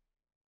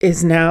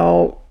is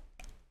now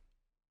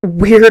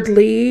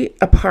weirdly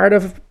a part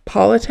of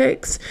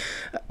politics.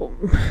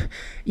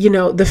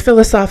 The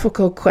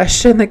philosophical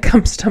question that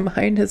comes to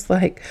mind is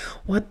like,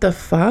 what the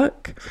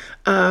fuck?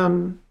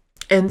 And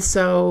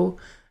so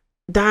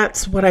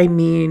that's what I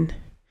mean.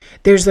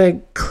 There's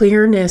a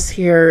clearness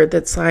here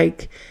that's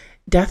like,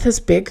 death is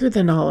bigger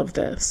than all of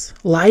this.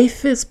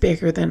 Life is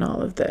bigger than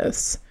all of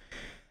this.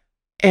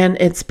 And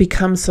it's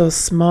become so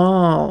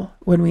small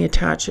when we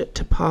attach it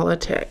to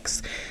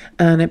politics,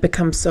 and it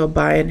becomes so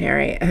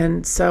binary.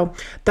 And so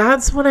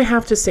that's what I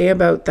have to say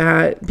about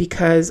that,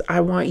 because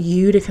I want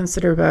you to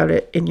consider about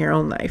it in your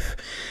own life.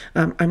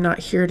 I'm not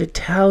here to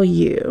tell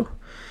you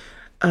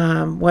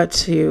what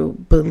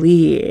to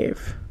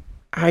believe.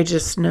 I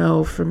just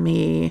know for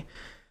me,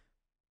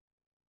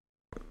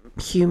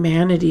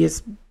 humanity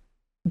is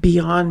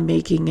beyond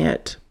making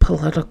it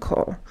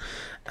political.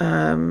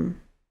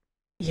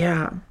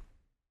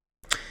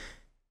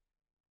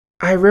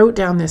 I wrote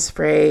down this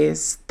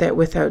phrase that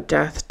without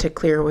death to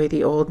clear away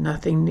the old,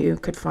 nothing new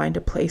could find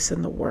a place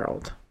in the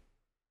world.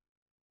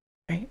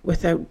 Right?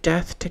 Without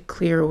death to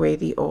clear away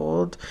the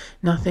old,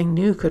 nothing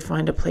new could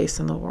find a place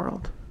in the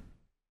world.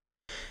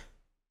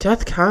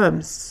 Death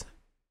comes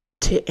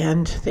to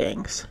end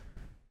things,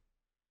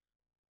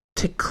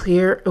 to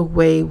clear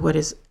away what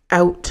is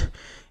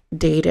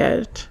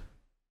outdated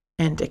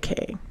and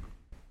decaying.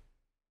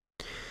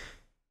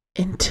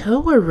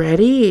 Until we're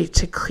ready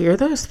to clear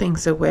those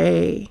things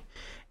away,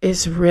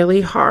 it's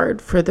really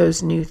hard for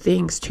those new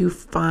things to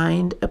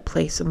find a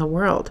place in the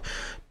world,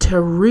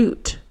 to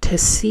root, to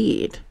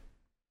seed,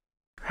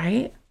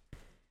 right?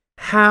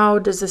 How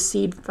does a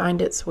seed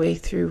find its way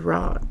through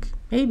rock?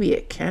 Maybe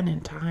it can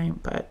in time,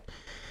 but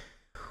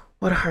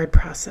what a hard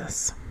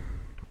process.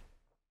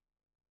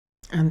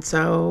 And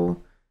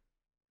so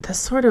this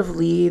sort of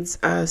leads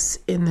us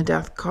in the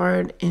death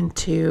card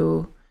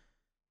into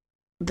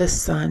the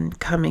sun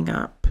coming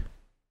up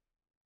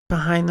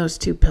behind those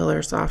two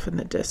pillars off in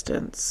the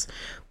distance,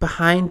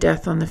 behind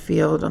death on the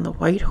field on the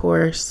white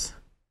horse.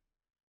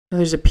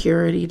 There's a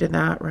purity to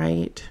that,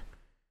 right?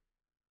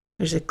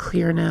 There's a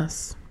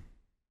clearness.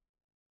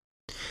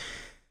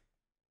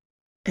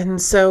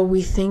 And so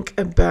we think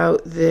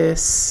about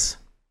this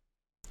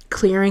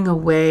clearing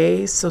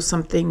away so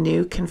something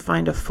new can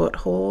find a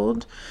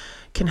foothold,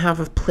 can have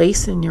a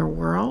place in your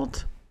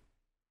world.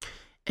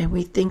 And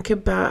we think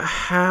about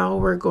how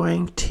we're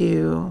going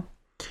to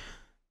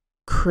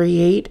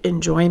create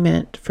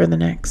enjoyment for the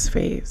next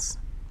phase.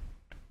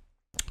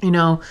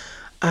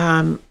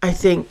 I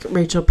think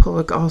Rachel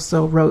Pullock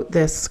also wrote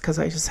this, because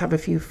I just have a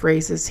few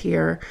phrases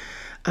here.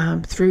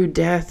 Through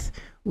death,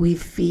 we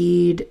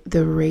feed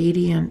the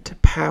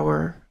radiant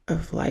power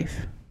of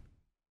life.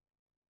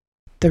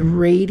 The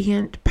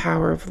radiant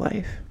power of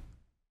life.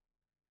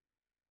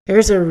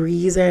 There's a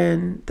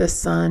reason the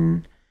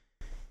sun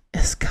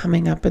is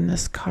coming up in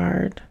this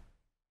card,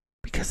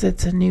 because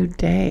it's a new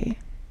day.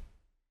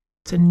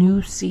 It's a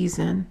new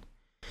season.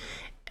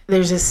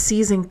 There's a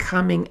season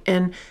coming,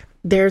 and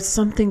there's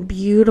something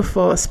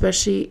beautiful,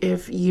 especially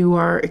if you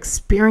are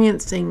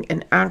experiencing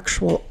an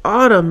actual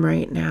autumn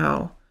right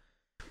now,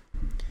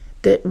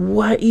 that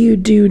what you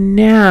do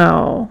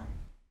now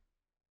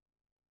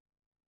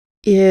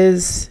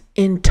is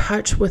in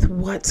touch with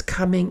what's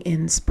coming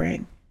in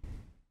spring.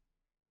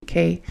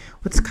 Okay,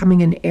 what's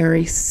coming in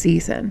Aries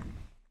season,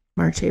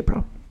 March,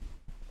 April,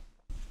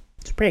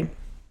 spring,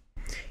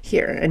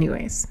 here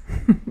anyways.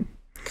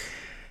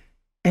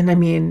 And I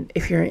mean,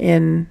 if you're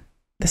in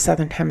the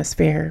Southern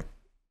Hemisphere,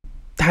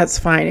 that's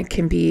fine. It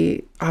can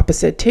be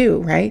opposite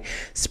too, right?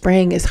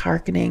 Spring is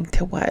hearkening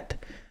to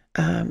what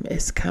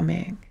is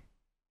coming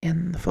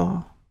in the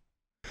fall.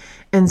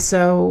 And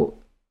so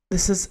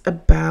this is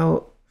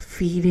about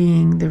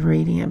feeding the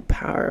radiant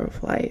power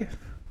of life.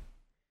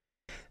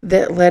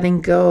 That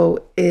letting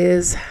go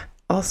is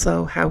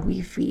also how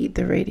we feed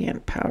the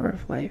radiant power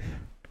of life.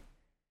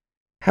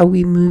 How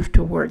we move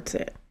towards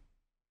it.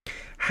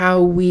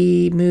 How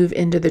we move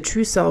into the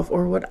true self,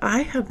 or what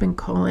I have been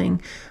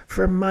calling,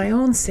 for my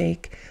own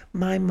sake,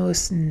 my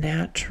most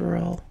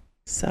natural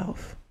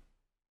self.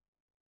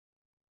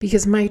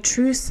 Because my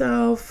true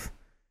self,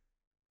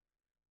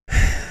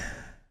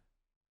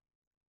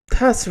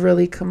 that's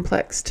really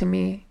complex to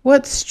me.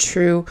 What's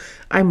true?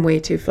 I'm way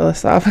too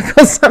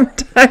philosophical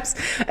sometimes.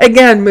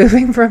 Again,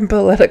 moving from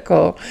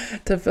political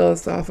to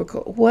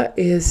philosophical. What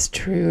is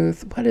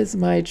truth? What is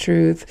my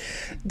truth?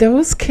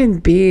 Those can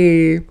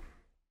be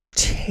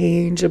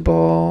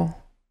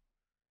changeable.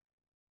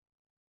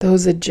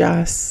 Those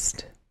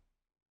adjust.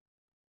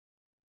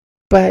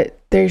 But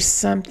there's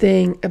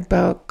something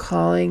about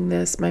calling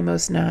this my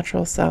most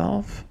natural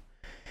self,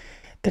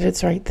 that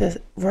it's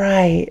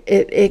right.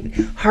 It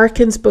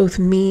harkens both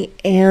me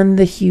and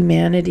the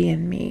humanity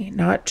in me,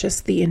 not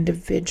just the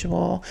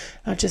individual,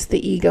 not just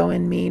the ego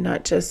in me,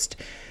 not just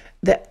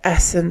the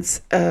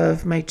essence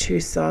of my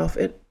true self.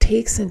 It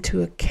takes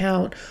into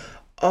account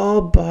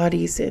all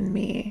bodies in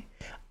me,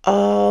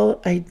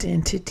 all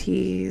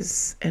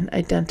identities and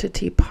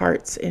identity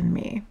parts in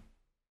me.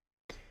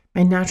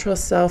 My natural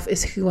self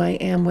is who I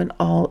am when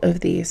all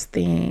of these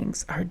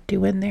things are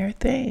doing their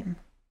thing.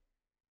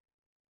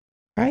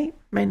 Right?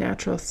 My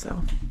natural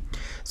self.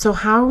 So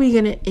how are we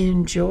going to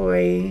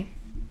enjoy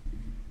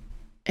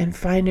and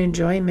find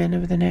enjoyment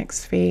of the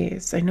next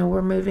phase? I know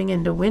we're moving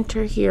into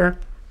winter here,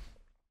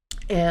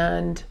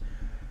 and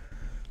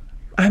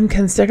I'm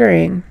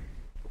considering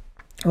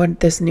what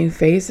this new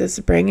phase is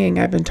bringing.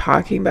 I've been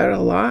talking about it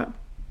a lot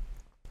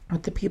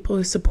with the people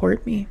who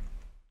support me.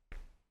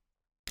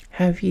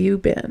 Have you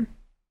been?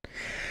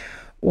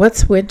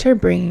 What's winter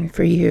bringing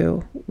for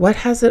you? What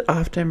has it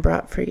often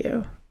brought for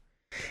you?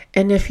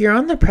 And if you're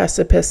on the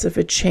precipice of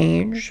a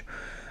change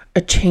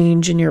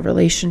in your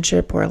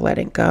relationship, or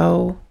letting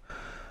go,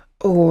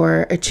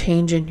 or a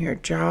change in your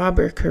job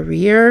or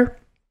career,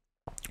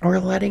 or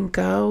letting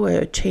go,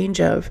 a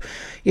change of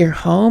your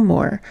home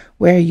or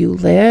where you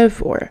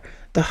live, or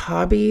the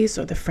hobbies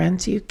or the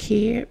friends you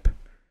keep,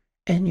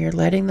 and you're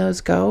letting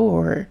those go,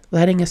 or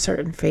letting a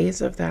certain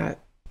phase of that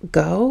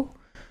go,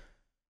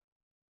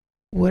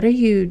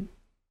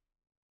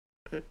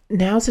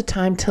 now's the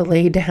time to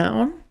lay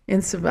down in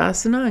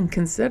Savasana and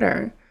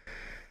consider,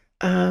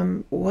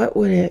 what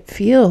would it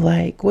feel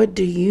like? What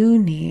do you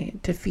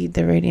need to feed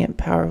the radiant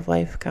power of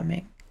life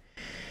coming?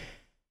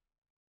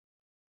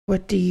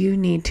 What do you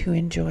need to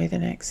enjoy the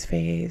next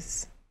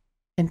phase,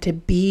 and to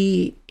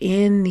be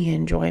in the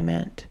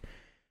enjoyment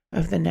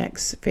of the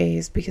next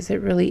phase? Because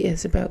it really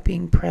is about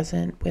being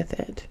present with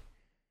it,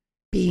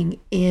 being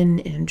in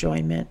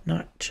enjoyment,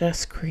 not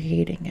just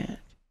creating it.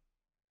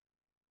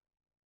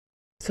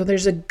 So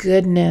there's a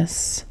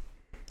goodness,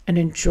 an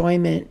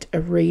enjoyment, a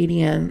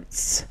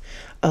radiance,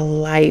 a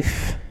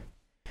life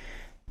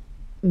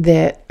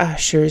that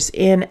ushers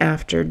in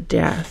after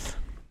death.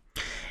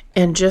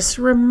 And just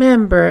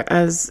remember,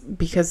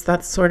 because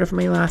that's sort of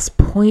my last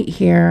point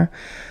here,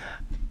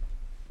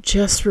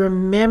 just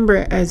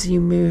remember as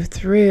you move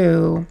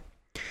through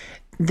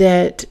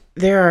that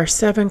there are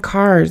 7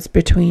 cards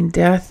between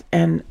death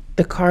and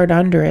the card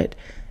under it,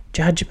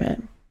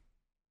 judgment.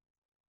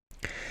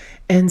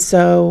 And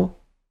so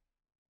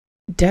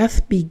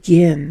death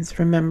begins.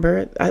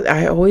 Remember,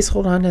 I always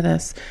hold on to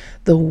this.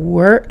 The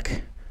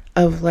work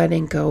of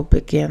letting go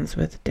begins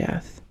with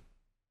death.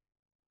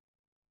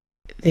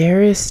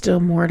 There is still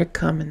more to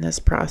come in this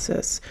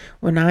process.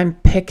 When I'm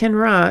picking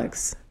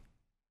rocks,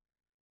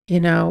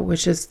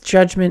 which is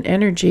judgment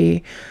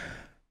energy,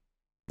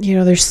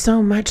 there's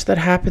so much that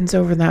happens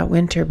over that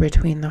winter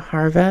between the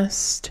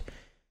harvest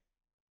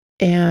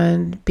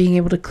and being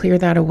able to clear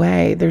that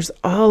away. There's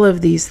all of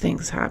these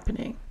things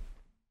happening.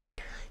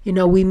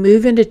 We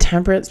move into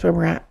temperance when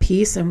we're at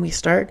peace and we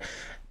start,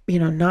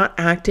 not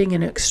acting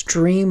in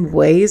extreme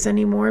ways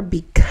anymore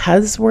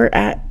because we're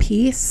at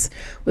peace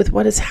with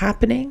what is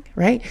happening,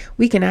 right?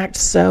 We can act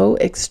so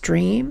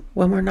extreme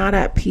when we're not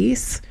at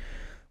peace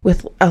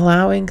with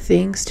allowing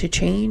things to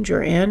change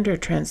or end or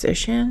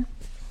transition.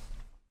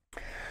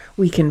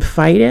 We can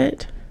fight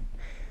it.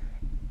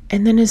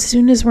 And then as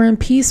soon as we're in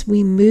peace,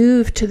 we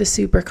move to the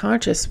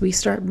superconscious. We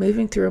start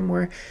moving through a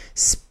more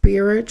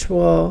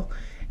spiritual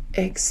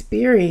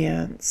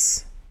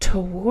experience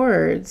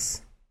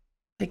towards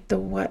like the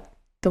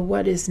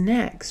what is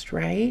next,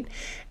 right?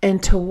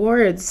 And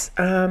towards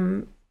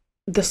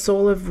the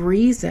soul of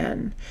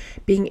reason,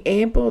 being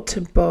able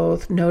to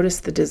both notice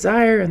the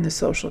desire and the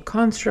social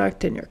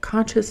construct in your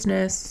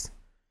consciousness,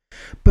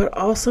 but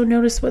also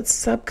notice what's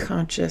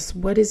subconscious.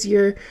 What is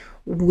your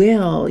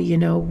will?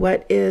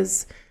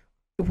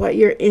 What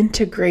you're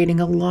integrating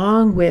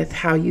along with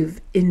how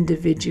you've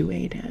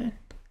individuated.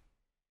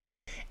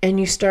 And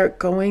you start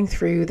going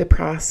through the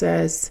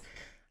process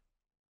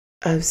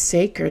of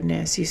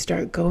sacredness. You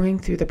start going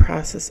through the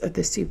process of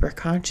the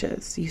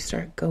superconscious. You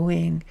start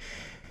going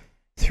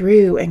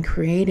through and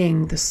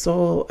creating the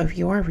soul of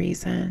your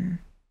reason.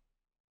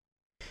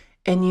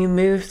 And you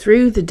move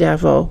through the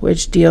devil,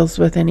 which deals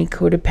with any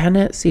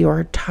codependency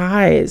or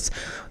ties,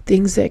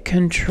 things that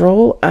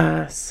control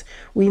us.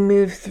 We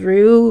move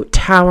through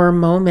tower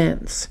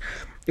moments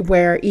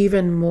where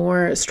even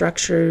more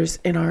structures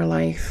in our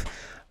life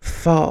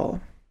fall.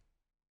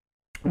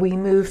 We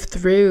move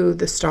through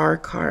the star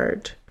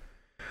card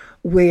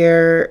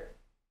where,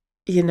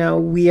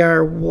 we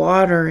are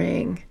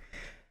watering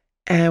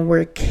and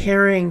we're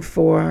caring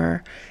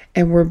for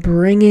and we're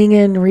bringing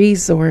in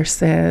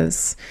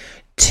resources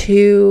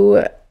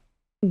to,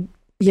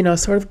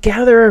 sort of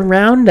gather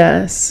around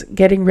us,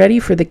 getting ready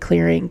for the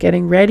clearing,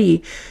 getting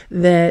ready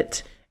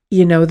that,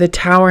 the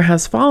tower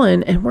has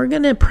fallen and we're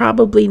going to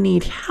probably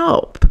need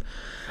help.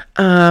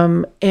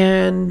 And,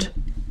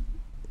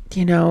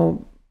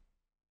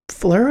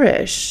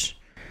 flourish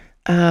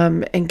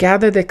and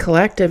gather the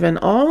collective, and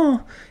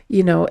all,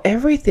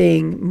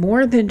 everything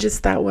more than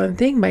just that one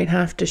thing might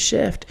have to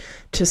shift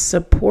to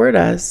support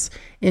us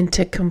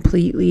into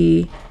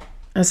completely,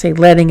 I say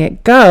letting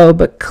it go,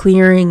 but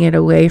clearing it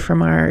away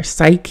from our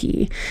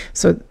psyche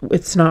so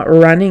it's not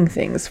running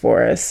things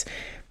for us.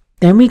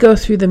 Then we go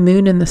through the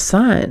moon and the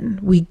sun.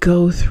 We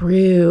go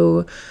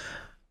through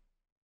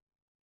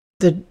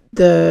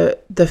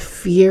the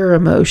fear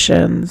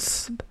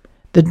emotions,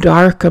 the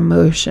dark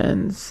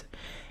emotions,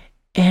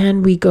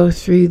 and we go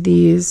through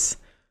these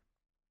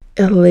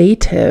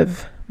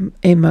elative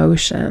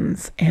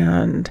emotions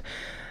and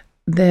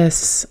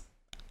this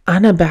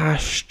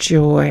unabashed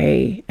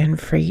joy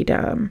and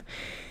freedom.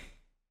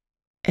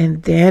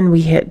 And then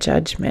we hit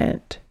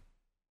judgment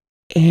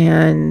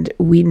and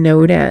we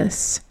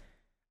notice,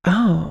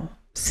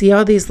 see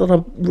all these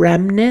little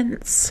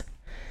remnants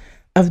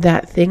of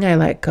that thing I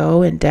let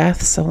go in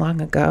death so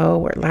long ago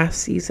or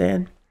last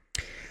season.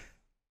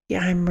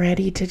 Yeah, I'm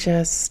ready to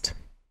just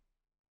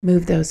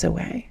move those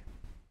away.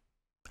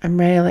 I'm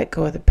ready to let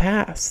go of the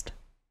past.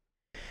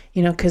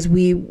 Because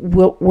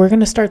we're going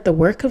to start the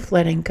work of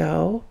letting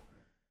go,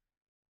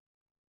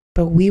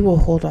 but we will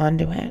hold on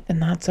to it.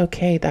 And that's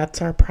okay. That's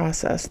our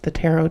process. The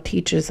tarot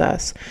teaches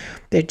us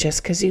that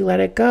just because you let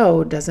it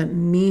go doesn't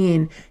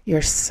mean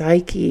your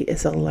psyche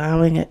is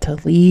allowing it to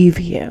leave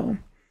you.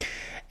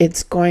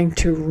 It's going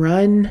to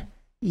run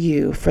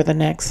you for the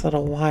next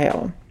little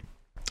while.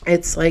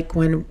 It's like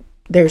when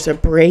there's a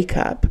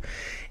breakup.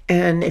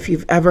 And if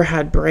you've ever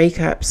had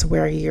breakups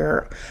where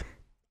you're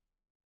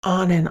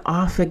on and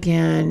off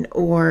again,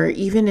 or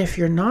even if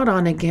you're not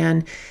on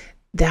again,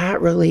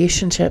 that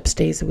relationship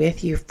stays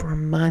with you for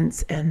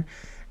months. And,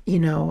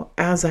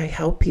 as I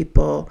help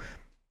people,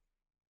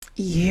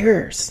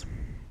 years.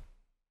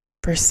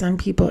 For some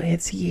people,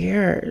 it's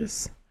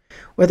years.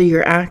 Whether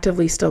you're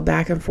actively still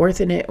back and forth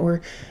in it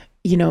or,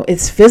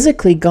 it's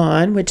physically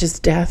gone, which is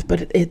death,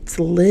 but it's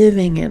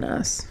living in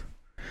us.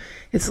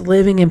 It's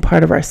living in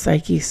part of our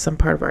psyche, some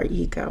part of our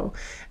ego.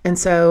 And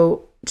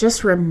so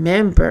just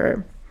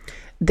remember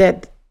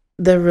that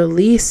the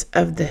release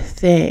of the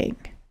thing,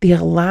 the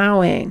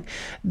allowing,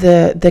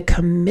 the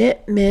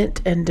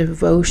commitment and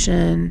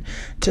devotion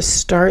to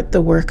start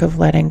the work of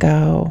letting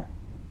go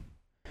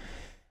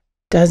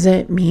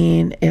doesn't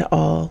mean it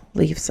all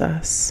leaves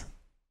us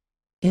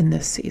in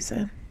this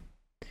season.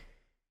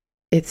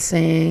 It's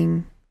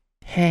saying,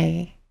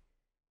 hey,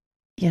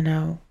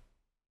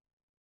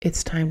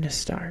 it's time to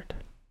start.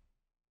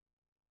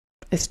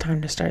 It's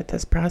time to start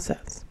this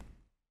process.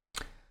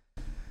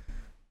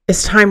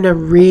 It's time to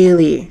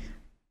really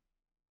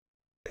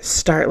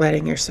start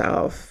letting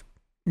yourself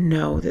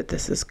know that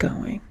this is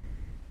going,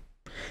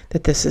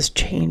 that this is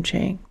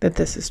changing, that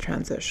this is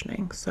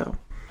transitioning. So,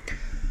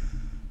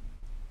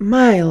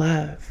 my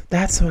love,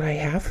 that's what I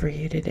have for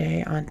you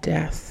today on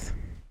death.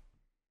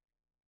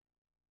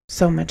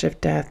 So much of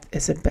death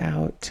is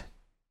about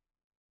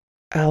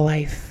a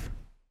life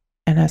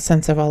and a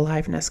sense of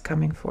aliveness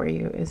coming for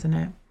you, isn't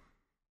it?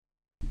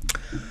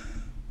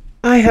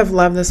 I have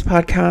loved this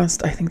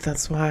podcast. I think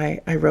that's why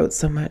I wrote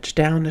so much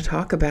down to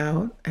talk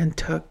about and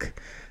took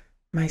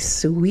my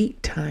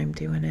sweet time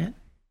doing it.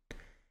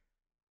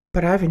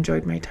 But I've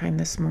enjoyed my time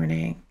this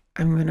morning.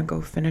 I'm going to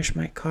go finish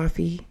my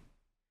coffee.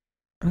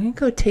 I'm going to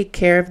go take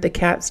care of the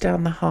cats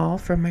down the hall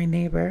from my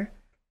neighbor.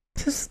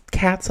 Just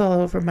cats all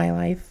over my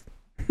life.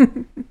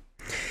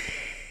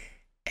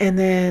 And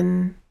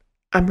then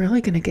I'm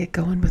really going to get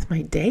going with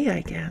my day,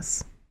 I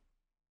guess.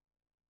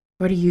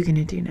 What are you going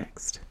to do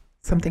next?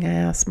 Something I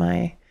asked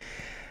my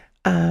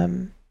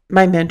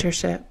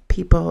mentorship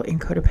people in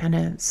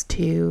codependence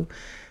to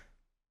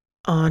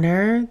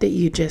honor that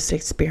you just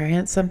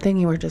experienced something.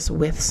 You were just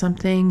with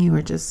something. You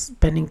were just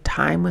spending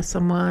time with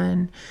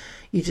someone.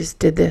 You just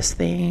did this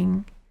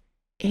thing.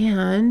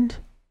 And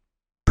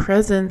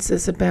presence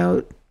is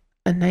about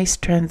a nice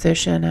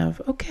transition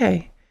of,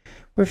 okay,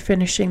 we're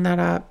finishing that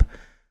up.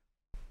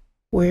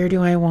 Where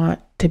do I want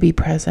to be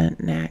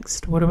present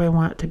next? What do I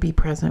want to be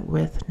present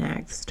with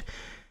next?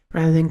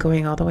 Rather than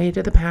going all the way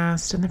to the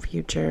past and the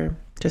future,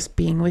 just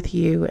being with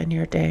you and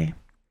your day.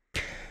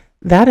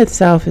 That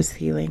itself is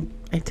healing,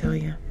 I tell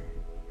you.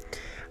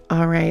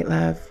 All right,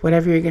 love,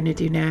 whatever you're going to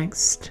do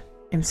next,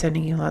 I'm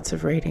sending you lots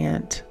of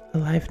radiant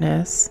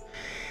aliveness.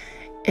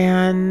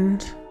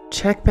 And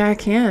check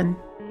back in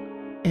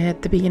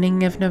at the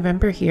beginning of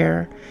November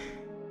here,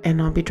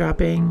 and I'll be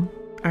dropping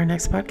our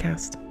next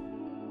podcast.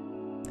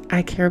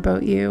 I care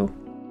about you.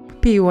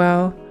 Be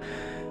well.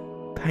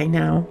 Bye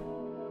now.